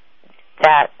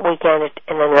that weekend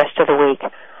and then the rest of the week.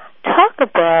 Talk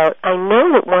about, I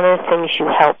know that one of the things you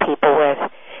help people with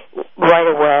right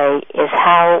away is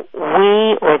how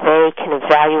we or they can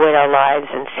evaluate our lives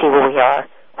and see where we are.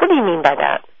 What do you mean by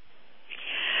that?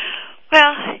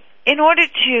 Well, in order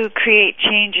to create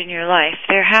change in your life,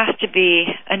 there has to be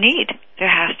a need. There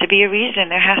has to be a reason.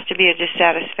 There has to be a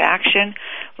dissatisfaction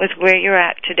with where you're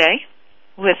at today,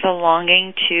 with a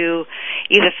longing to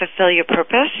either fulfill your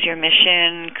purpose, your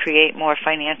mission, create more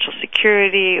financial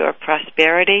security or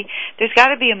prosperity. There's got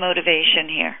to be a motivation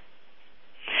here.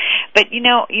 But, you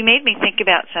know, you made me think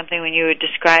about something when you were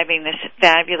describing this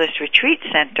fabulous retreat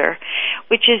center,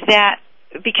 which is that,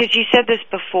 because you said this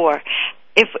before,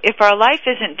 if our life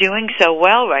isn't doing so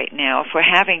well right now, if we're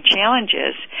having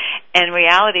challenges, and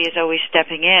reality is always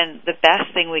stepping in, the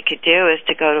best thing we could do is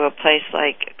to go to a place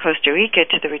like Costa Rica,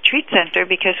 to the retreat center,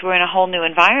 because we're in a whole new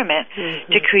environment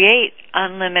to create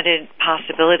unlimited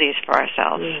possibilities for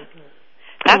ourselves.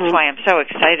 That's why I'm so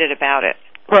excited about it.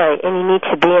 Right, and you need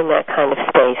to be in that kind of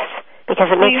space because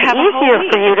it makes it easier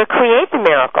for you to create the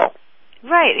miracle.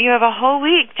 Right. You have a whole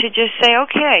week to just say,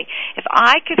 okay, if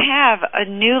I could have a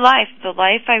new life, the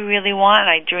life I really want,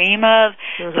 I dream of,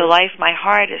 the life my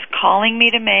heart is calling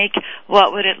me to make, what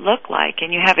would it look like?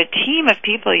 And you have a team of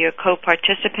people, your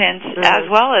co-participants, as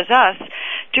well as us,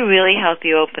 to really help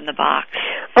you open the box.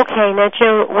 Okay. Now,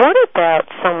 Joan, what about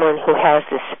someone who has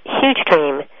this huge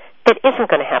dream that isn't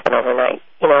going to happen overnight?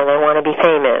 You know, they want to be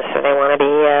famous or they want to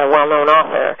be a well-known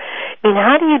author. I mean,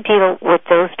 how do you deal with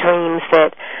those dreams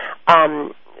that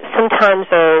sometimes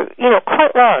are,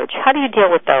 quite large? How do you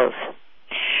deal with those?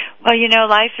 Well,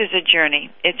 life is a journey.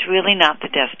 It's really not the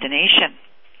destination.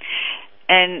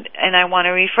 And I want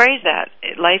to rephrase that.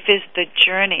 Life is the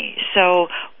journey. So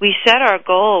we set our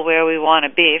goal where we want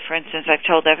to be. For instance, I've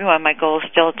told everyone my goal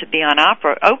is still to be on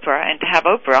Oprah and to have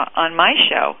Oprah on my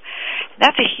show.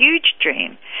 That's a huge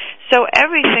dream. So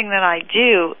everything that I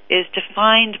do is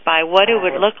defined by what it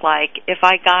would look like if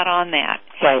I got on that.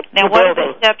 Right. Now, what are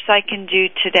the steps I can do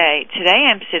today?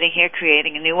 Today I'm sitting here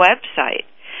creating a new website,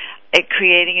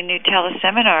 creating a new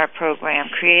teleseminar program,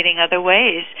 creating other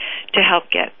ways to help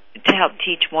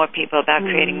teach more people about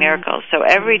creating miracles. So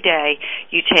every day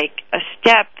you take a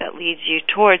step that leads you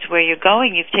towards where you're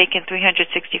going. You've taken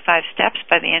 365 steps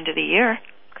by the end of the year.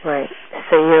 Right.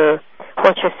 So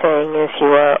what you're saying is you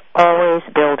are always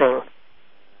building.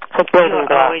 Like building blocks.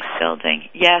 You're always building,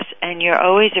 yes, and you're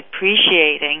always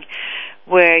appreciating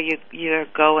where you're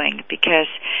going, because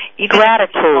even if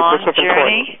it's a long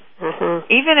journey,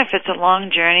 even if it's a long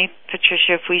journey,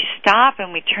 Patricia, if we stop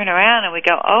and we turn around and we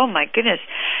go, oh my goodness,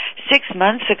 6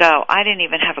 months ago I didn't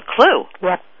even have a clue.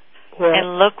 Yep.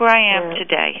 And look where I am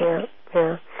today.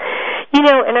 Yeah.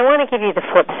 And I want to give you the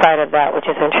flip side of that, which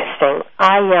is interesting.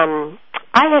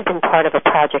 I had been part of a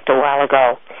project a while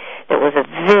ago. It was a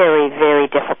very, very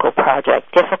difficult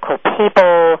project. Difficult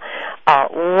people,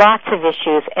 lots of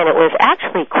issues, and it was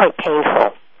actually quite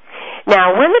painful.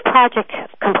 Now, when the project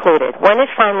concluded, when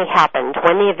it finally happened,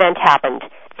 when the event happened,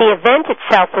 the event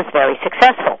itself was very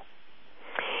successful.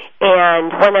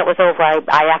 And when that was over,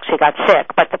 I actually got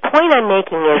sick. But the point I'm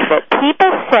making is that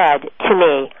people said to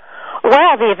me,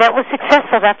 well, the event was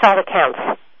successful, that's all that counts.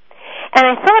 And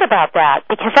I thought about that,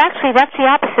 because actually that's the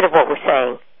opposite of what we're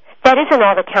saying. That isn't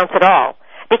all that counts at all.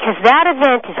 Because that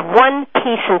event is one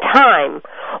piece in time,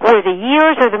 where the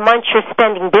years or the months you're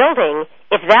spending building,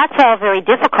 if that's all very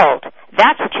difficult,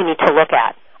 that's what you need to look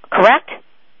at. Correct?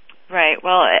 Right.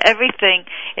 Well, everything,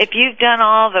 if you've done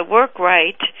all the work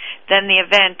right, then the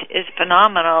event is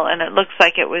phenomenal, and it looks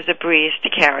like it was a breeze to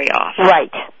carry off.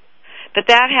 Right. But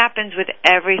that happens with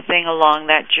everything along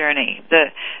that journey.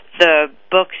 The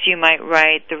books you might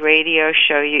write, the radio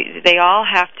show, they all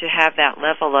have to have that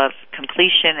level of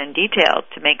completion and detail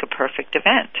to make a perfect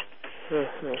event.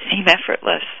 Seem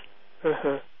effortless.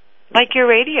 Like your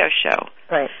radio show.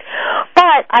 Right.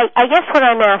 But I guess what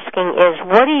I'm asking is,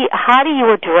 how do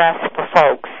you address for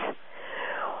folks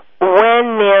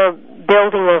when they're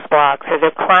building those blocks or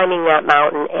they're climbing that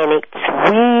mountain and it's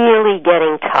really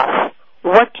getting tough?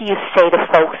 What do you say to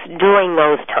folks during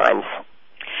those times?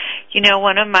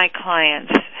 One of my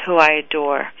clients, who I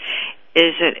adore,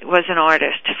 was an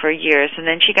artist for years, and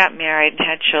then she got married and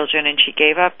had children, and she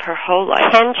gave up her whole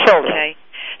life. 10 children. Okay.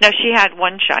 No, she had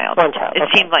one child. One child. It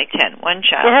seemed like 10. One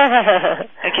child.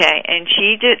 Okay, and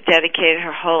she dedicated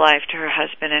her whole life to her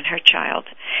husband and her child.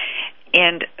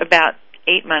 And about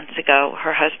 8 months ago,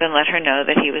 her husband let her know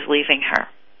that he was leaving her.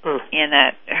 And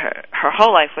that her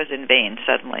whole life was in vain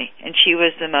suddenly, and she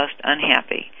was the most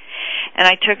unhappy. And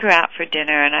I took her out for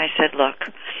dinner, and I said, look,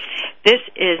 this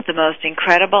is the most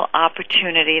incredible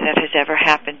opportunity that has ever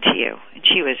happened to you. And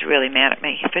she was really mad at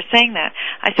me for saying that.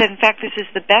 I said, in fact, this is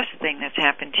the best thing that's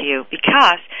happened to you,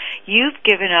 because you've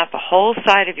given up a whole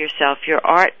side of yourself, your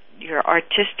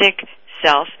artistic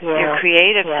self, your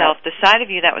creative self, the side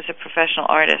of you that was a professional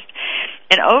artist.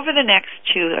 And over the next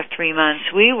 2 or 3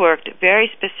 months, we worked very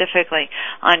specifically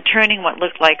on turning what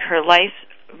looked like her life's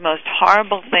most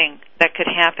horrible thing that could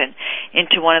happen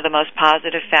into one of the most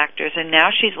positive factors. And now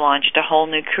she's launched a whole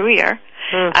new career.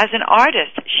 As an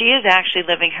artist, she is actually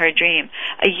living her dream.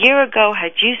 A year ago,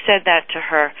 had you said that to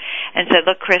her and said,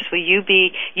 look, Chris,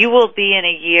 you will be in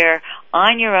a year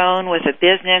on your own with a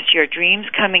business, your dreams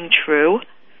coming true,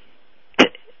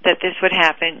 that this would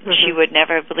happen, she would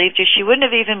never have believed you. She wouldn't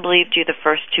have even believed you the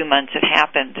first 2 months it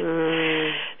happened.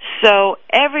 So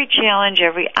every challenge,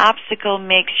 every obstacle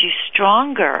makes you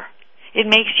stronger. it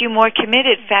makes you more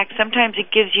committed. In fact, sometimes it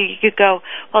gives you could go,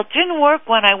 well, it didn't work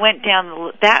when I went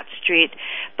down that street,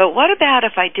 but what about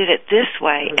if I did it this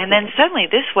way? Mm-hmm. And then suddenly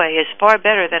this way is far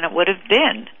better than it would have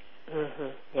been. Mm-hmm.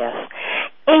 Yes.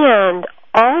 And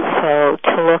also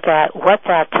to look at what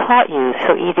that taught you,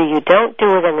 so either you don't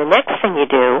do it in the next thing you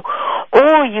do,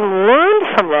 or you learned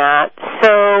from that,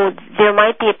 so there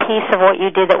might be a piece of what you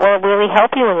did that will really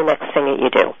help you in the next thing that you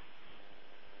do.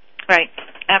 Right,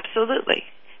 absolutely.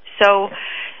 So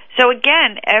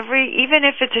again, even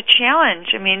if it's a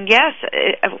challenge, I mean, yes,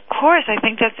 of course, I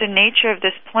think that's the nature of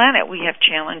this planet. We have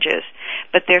challenges,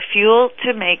 but they're fuel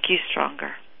to make you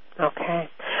stronger. Okay.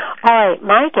 All right,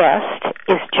 my guest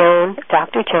is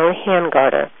Dr. Joan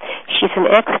Hangarter. She's an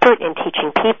expert in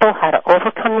teaching people how to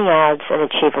overcome the odds and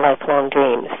achieve lifelong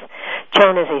dreams.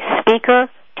 Joan is a speaker,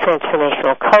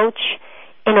 transformational coach,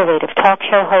 innovative talk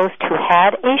show host who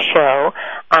had a show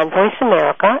on Voice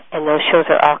America, and those shows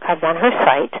are archived on her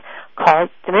site, called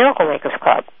The Miracle Makers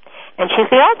Club. And she's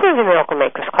the author of The Miracle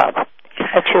Makers Club,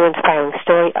 a true inspiring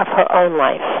story of her own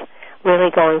life,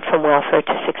 really going from welfare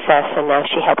to success, and now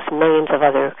she helps millions of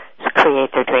others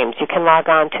create their dreams. You can log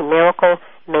on to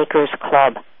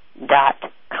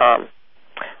miraclemakersclub.com.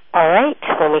 All right,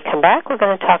 when we come back, we're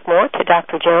going to talk more to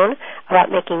Dr. Joan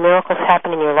about making miracles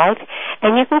happen in your life,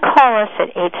 and you can call us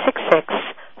at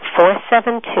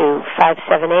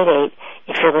 866-472-5788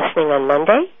 if you're listening on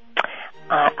Monday,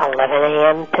 11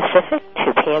 a.m. Pacific,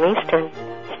 2 p.m. Eastern.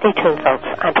 Stay tuned, folks.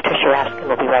 I'm Patricia Raskin.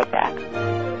 We'll be right back.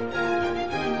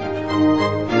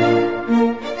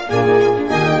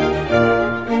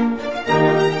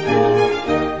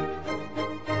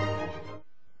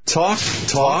 Talk,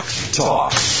 talk,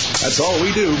 talk. That's all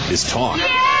we do is talk.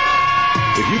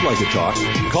 If you'd like to talk,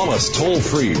 call us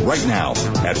toll-free right now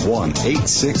at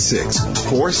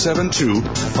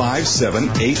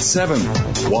 1-866-472-5787.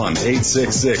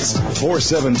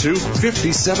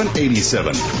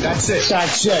 1-866-472-5787. That's it.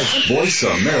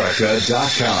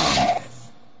 VoiceAmerica.com.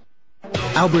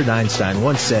 Albert Einstein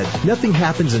once said, "Nothing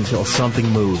happens until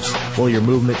something moves." Well, your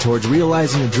movement towards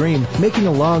realizing a dream, making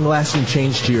a long-lasting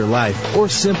change to your life, or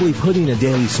simply putting a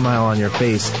daily smile on your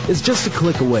face is just a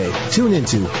click away. Tune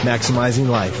into Maximizing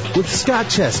Life with Scott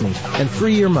Chesney and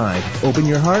free your mind, open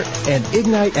your heart, and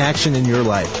ignite action in your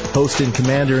life. Host and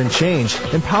commander-in-change,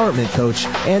 empowerment coach,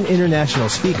 and international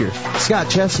speaker, Scott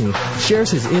Chesney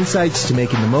shares his insights to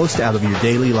making the most out of your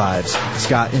daily lives.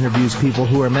 Scott interviews people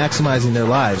who are maximizing their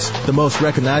lives, the most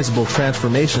recognizable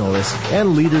transformationalists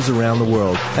and leaders around the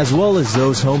world, as well as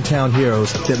those hometown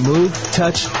heroes that move,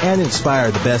 touch, and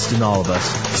inspire the best in all of us.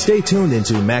 Stay tuned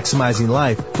into Maximizing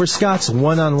Life for Scott's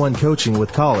one-on-one coaching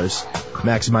with callers.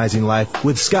 Maximizing Life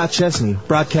with Scott Chesney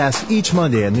broadcasts each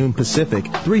Monday at noon Pacific,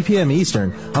 3 p.m.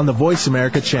 Eastern on the Voice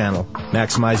America channel.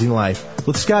 Maximizing Life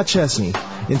with Scott Chesney,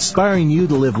 inspiring you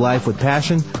to live life with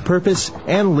passion, purpose,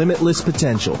 and limitless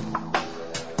potential.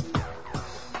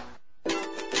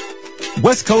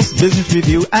 West Coast Business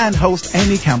Review and host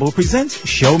Amy Campbell presents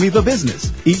Show Me the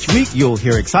Business. Each week, you'll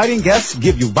hear exciting guests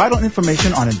give you vital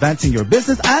information on advancing your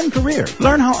business and career.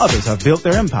 Learn how others have built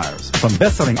their empires, from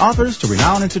best-selling authors to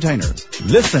renowned entertainers.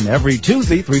 Listen every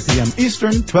Tuesday, 3 p.m.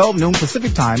 Eastern, 12 noon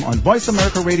Pacific Time on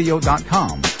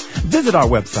VoiceAmericaRadio.com. Visit our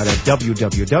website at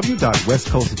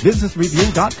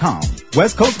www.westcoastbusinessreview.com.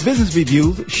 West Coast Business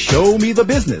Review's Show Me the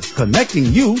Business, connecting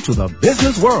you to the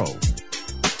business world.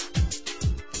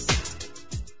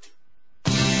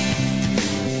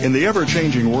 In the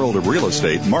ever-changing world of real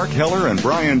estate, Mark Heller and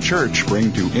Brian Church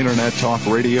bring to Internet Talk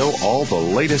Radio all the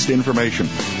latest information,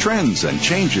 trends, and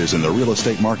changes in the real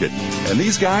estate market. And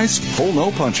these guys pull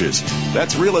no punches.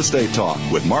 That's Real Estate Talk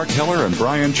with Mark Heller and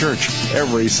Brian Church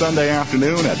every Sunday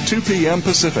afternoon at 2 p.m.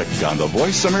 Pacific on the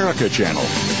Voice America channel.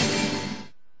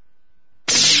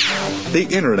 The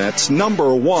Internet's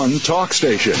 #1 talk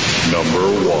station.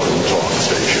 #1 talk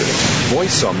station.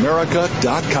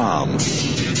 VoiceAmerica.com.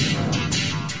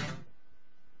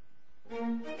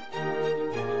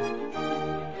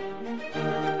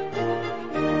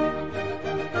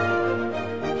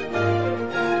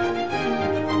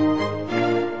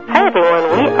 Hi everyone,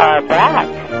 we are back.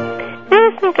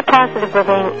 You're listening to Positive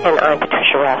Living, and I'm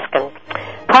Patricia Raskin.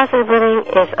 Positive Living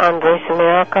is on Voice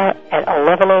America at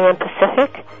 11 a.m.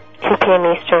 Pacific, 2 p.m.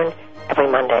 Eastern, every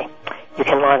Monday. You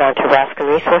can log on to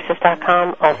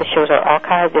RaskinResources.com. All the shows are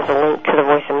archived. There's a link to the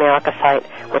Voice America site,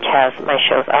 which has my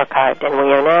shows archived. And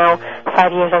we are now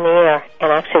 5 years on the air,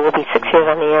 and actually we'll be 6 years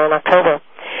on the air in October.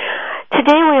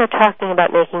 Today we are talking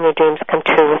about making your dreams come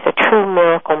true with a true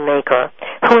miracle maker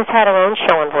who has had her own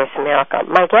show on Voice America.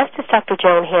 My guest is Dr.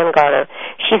 Joan Hangarter.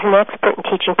 She's an expert in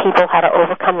teaching people how to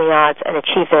overcome the odds and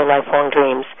achieve their lifelong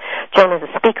dreams. Joan is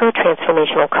a speaker,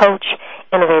 transformational coach,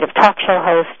 innovative talk show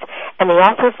host, and the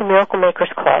author of the Miracle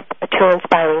Makers Club, a true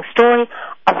inspiring story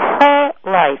of her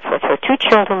life with her two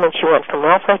children when she went from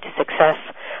welfare to success,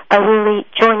 are really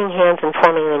joining hands and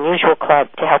forming an unusual club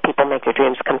to help people make their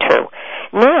dreams come true.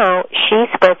 Now, she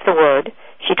spreads the word.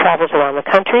 She travels around the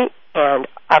country and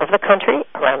out of the country,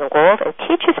 around the world, and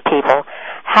teaches people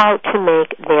how to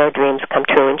make their dreams come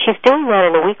true. And she's doing that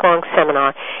in a week-long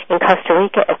seminar in Costa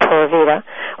Rica at Pura Vida,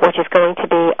 which is going to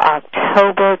be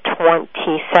October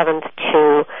 27th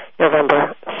to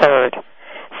November 3rd.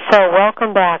 So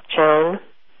welcome back, Joan.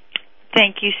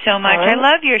 Thank you so much. I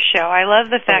love your show. I love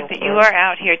the fact that you are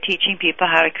out here teaching people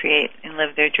how to create and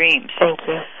live their dreams. Thank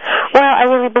you. Well,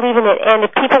 I really believe in it. And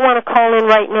if people want to call in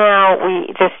right now,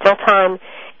 there's still time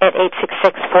at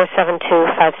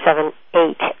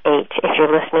 866-472-5788 if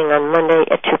you're listening on Monday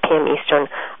at 2 p.m.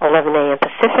 Eastern, 11 a.m.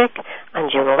 Pacific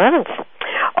on June 11th.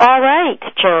 All right,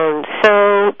 Joan.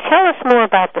 So tell us more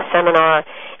about the seminar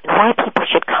and why people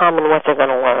should come and what they're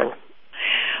going to learn.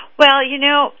 Well,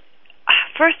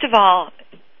 first of all,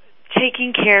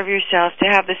 taking care of yourself, to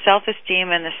have the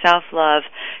self-esteem and the self-love,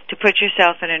 to put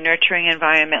yourself in a nurturing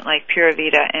environment like Pura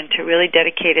Vida and to really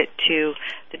dedicate it to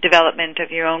the development of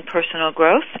your own personal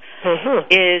growth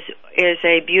is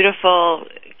a beautiful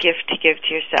gift to give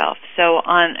to yourself. So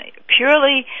on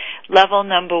purely level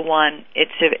number one,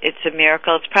 it's a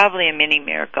miracle. It's probably a mini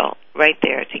miracle right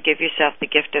there to give yourself the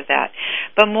gift of that.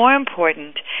 But more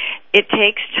important, it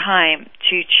takes time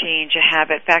to change a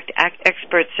habit. In fact,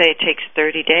 experts say it takes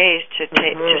 30 days to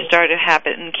start a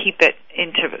habit and keep it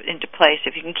into place.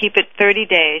 If you can keep it 30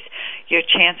 days, your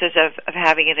chances of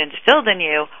having it instilled in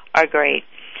you are great.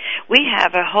 We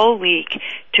have a whole week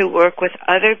to work with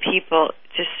other people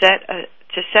to set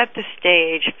the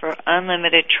stage for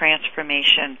unlimited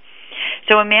transformation.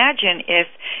 So imagine if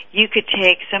you could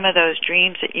take some of those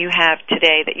dreams that you have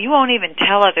today that you won't even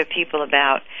tell other people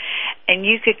about, and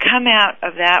you could come out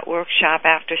of that workshop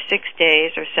after 6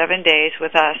 days or 7 days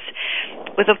with us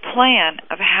with a plan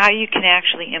of how you can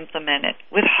actually implement it,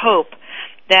 with hope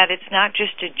that it's not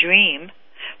just a dream,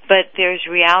 but there's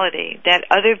reality, that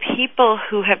other people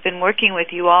who have been working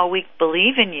with you all week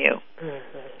believe in you.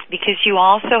 Because you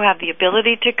also have the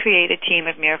ability to create a team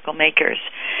of miracle makers.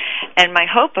 And my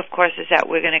hope, of course, is that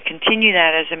we're going to continue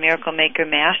that as a Miracle Maker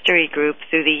Mastery group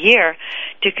through the year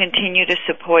to continue to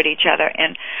support each other.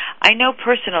 And I know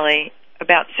personally,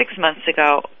 about 6 months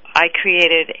ago, I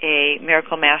created a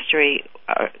Miracle Mastery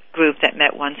group that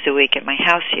met once a week at my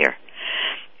house here.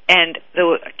 And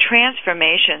the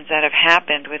transformations that have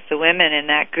happened with the women in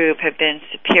that group have been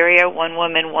superior. One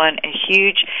woman won a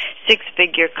huge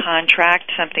 6-figure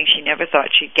contract, something she never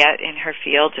thought she'd get in her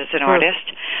field as an artist.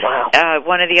 Wow.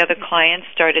 One of the other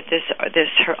clients started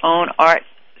her own art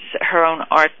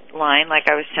line,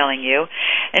 like I was telling you.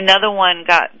 Another one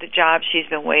got the job she's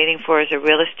been waiting for as a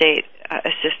real estate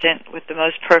assistant with the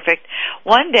most perfect.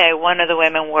 One day, one of the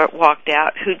women walked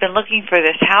out who'd been looking for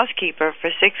this housekeeper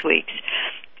for 6 weeks.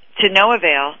 To no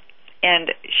avail,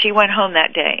 and she went home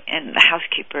that day, and the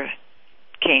housekeeper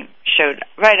showed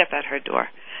right up at her door.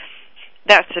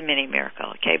 That's a mini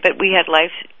miracle, okay? But we had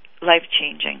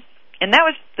life-changing. And that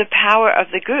was the power of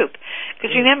the group.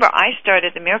 Because remember, I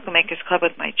started the Miracle Makers Club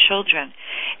with my children.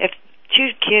 If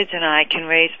 2 kids and I can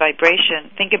raise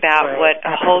vibration, think about what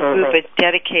a whole group of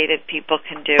dedicated people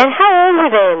can do. And how old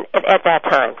were they at that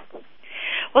time?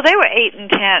 Well, they were 8 and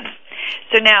 10.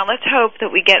 So now let's hope that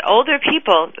we get older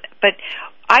people, but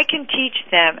I can teach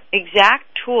them exact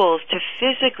tools to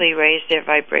physically raise their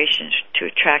vibrations to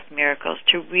attract miracles.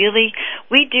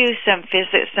 We do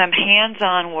some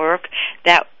hands-on work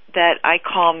that I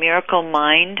call miracle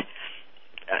mind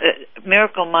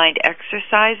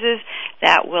exercises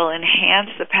that will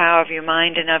enhance the power of your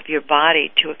mind and of your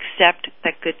body to accept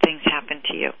that good things happen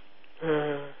to you.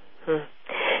 Mm-hmm.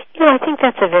 I think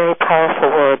that's a very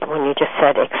powerful word when you just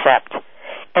said accept.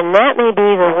 And that may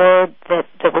be the word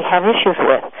that we have issues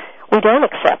with. We don't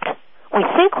accept. We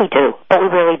think we do, but we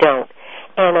really don't.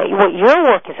 And what your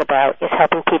work is about is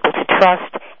helping people to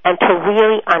trust and to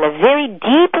really, on a very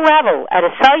deep level, at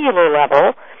a cellular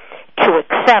level, to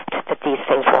accept that these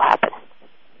things will happen.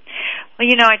 Well,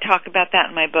 I talk about that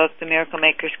in my book, The Miracle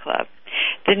Makers Club.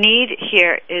 The need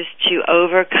here is to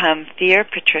overcome fear,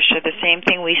 Patricia, the same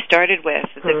thing we started with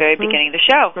at the very beginning of the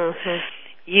show. Mm-hmm.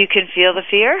 You can feel the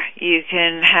fear. You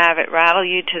can have it rattle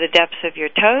you to the depths of your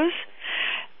toes.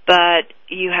 But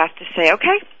you have to say,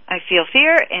 okay, I feel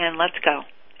fear, and let's go.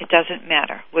 it doesn't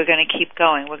matter. We're going to keep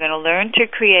going. We're going to learn to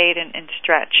create and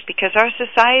stretch, because our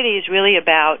society is really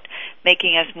about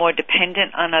making us more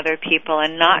dependent on other people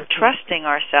and not trusting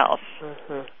ourselves.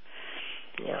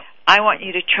 Yeah. I want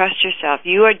you to trust yourself.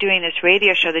 You are doing this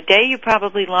radio show. The day you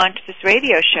probably launched this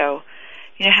radio show,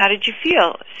 how did you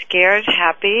feel? Scared,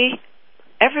 happy,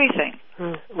 everything.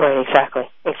 Right, exactly.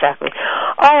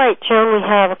 All right, Joan, we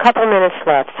have a couple minutes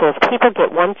left. So if people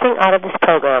get one thing out of this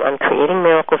program on creating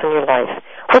miracles in your life,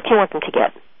 what do you want them to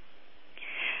get?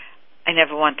 I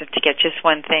never want them to get just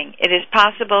one thing. It is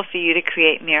possible for you to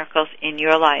create miracles in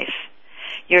your life.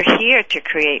 You're here to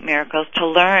create miracles, to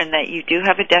learn that you do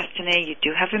have a destiny, you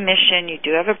do have a mission, you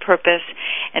do have a purpose,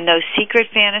 and those secret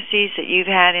fantasies that you've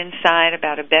had inside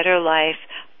about a better life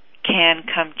can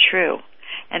come true.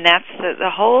 And that's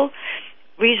the whole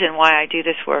reason why I do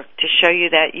this work, to show you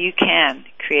that you can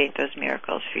create those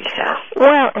miracles for yourself.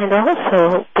 Well, and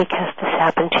also because this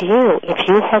happened to you. If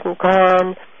you hadn't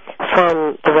gone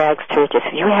from the rags to riches,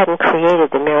 if you hadn't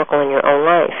created the miracle in your own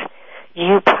life,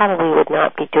 you probably would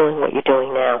not be doing what you're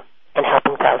doing now and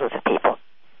helping thousands of people.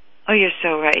 Oh, you're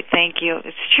so right. Thank you.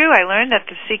 It's true. I learned that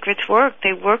the secrets work.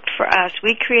 They worked for us.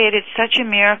 We created such a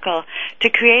miracle to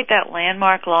create that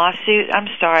landmark lawsuit. I'm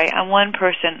sorry. I'm one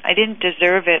person. I didn't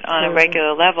deserve it on a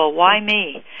regular level. Why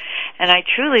me? And I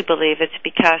truly believe it's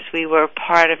because we were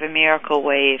part of a miracle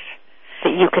wave.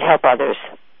 That you could help others.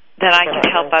 That I could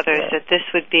help others, that this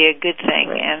would be a good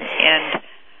thing. And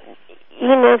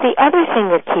the other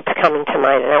thing that keeps coming to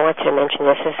mind, and I want you to mention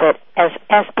this, is that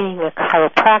as being a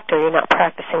chiropractor, you're not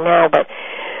practicing now, but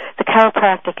the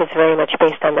chiropractic is very much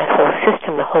based on that whole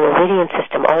system, the whole meridian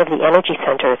system, all of the energy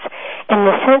centers. In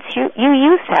the sense, you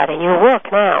use that in your work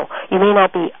now. You may not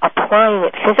be applying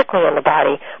it physically on the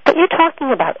body, but you're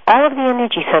talking about all of the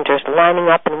energy centers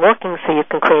lining up and working so you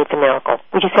can create the miracle.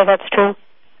 Would you say that's true?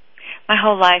 My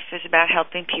whole life is about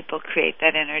helping people create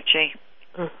that energy.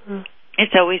 Mm-hmm.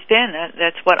 It's always been.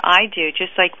 That's what I do,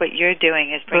 just like what you're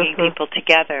doing, is bringing people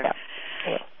together.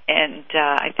 Yeah. And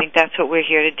I think that's what we're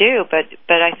here to do. But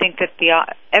I think that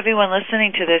everyone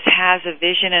listening to this has a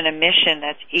vision and a mission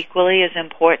that's equally as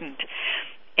important.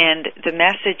 And the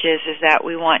message is that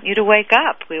we want you to wake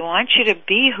up. We want you to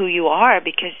be who you are,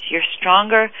 because you're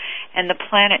stronger and the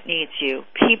planet needs you.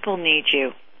 People need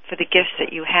you for the gifts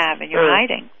that you have and you're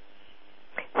hiding.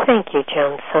 Thank you,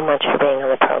 Joan, so much for being on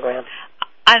the program.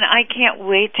 And I can't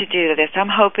wait to do this. I'm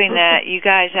hoping that you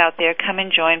guys out there come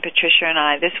and join Patricia and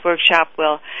I. This workshop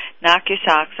will knock your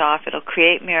socks off. It'll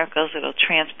create miracles. It'll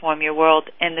transform your world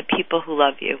and the people who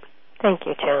love you. Thank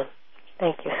you, Joan.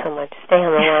 Thank you so much. Stay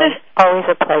on the line. Always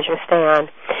a pleasure. Stay on.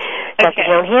 Dr.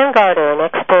 Joan Hangarter, an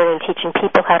expert in teaching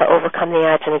people how to overcome the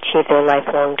odds and achieve their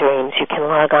lifelong dreams. You can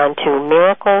log on to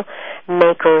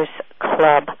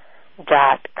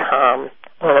miraclemakersclub.com.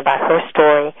 Learn about her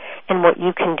story and what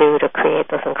you can do to create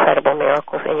those incredible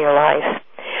miracles in your life.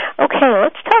 Okay,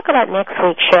 let's talk about next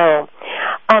week's show.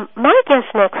 My guests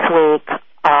next week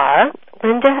are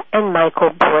Linda and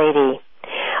Michael Brady.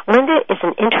 Linda is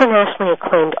an internationally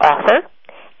acclaimed author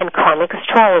and karmic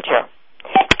astrologer.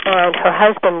 And her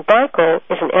husband, Michael,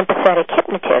 is an empathetic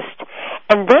hypnotist.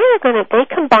 And they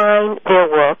combine their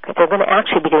work. They're going to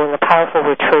actually be doing a powerful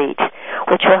retreat,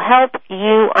 which will help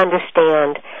you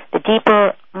understand the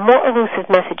deeper, more elusive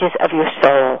messages of your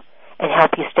soul and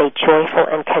help you stay joyful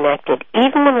and connected,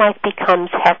 even when life becomes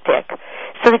hectic,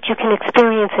 so that you can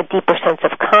experience a deeper sense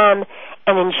of calm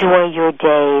and enjoy your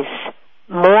days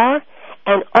more,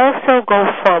 and also go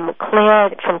from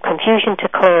confusion to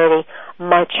clarity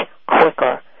much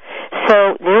quicker.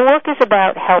 So their work is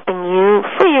about helping you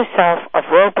free yourself of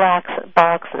roadblocks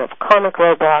and of karmic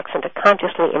roadblocks, and to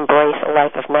consciously embrace a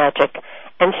life of magic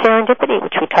and serendipity,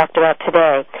 which we talked about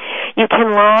today. You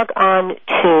can log on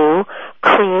to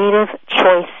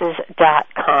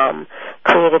creativechoices.com.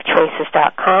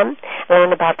 creativechoices.com.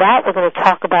 Learn about that. We're going to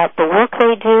talk about the work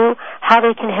they do, how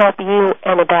they can help you,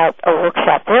 and about a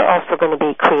workshop they're also going to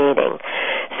be creating.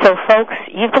 So, folks,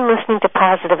 you've been listening to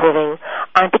Positive Living.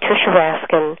 I'm Patricia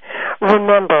Raskin.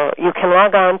 Remember, you can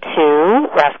log on to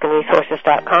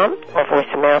RaskinResources.com or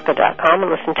VoiceAmerica.com and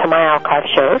listen to my archive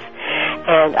shows.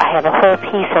 And I have a whole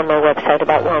piece on my website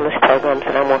about wellness programs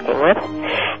that I'm working with.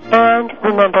 And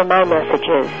remember, my message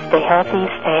is stay healthy,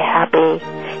 stay happy,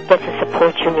 get the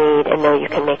support you need, and know you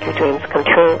can make your dreams come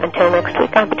true. Until next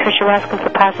week, I'm Patricia Raskin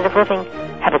for Positive Living.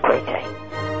 Have a great day.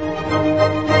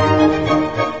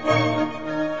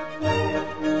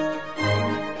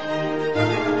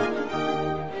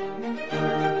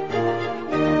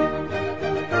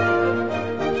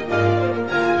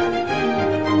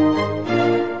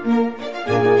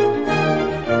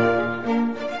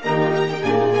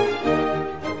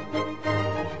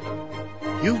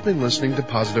 been listening to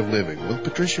Positive Living with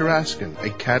Patricia Raskin, a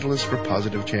catalyst for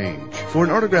positive change. For an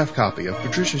autographed copy of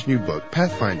Patricia's new book,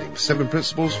 Pathfinding, 7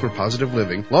 Principles for Positive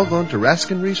Living, log on to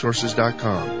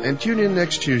RaskinResources.com and tune in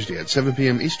next Tuesday at 7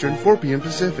 p.m. Eastern, 4 p.m.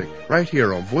 Pacific, right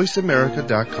here on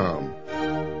VoiceAmerica.com.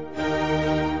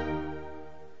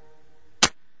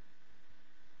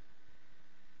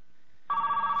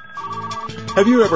 Have you ever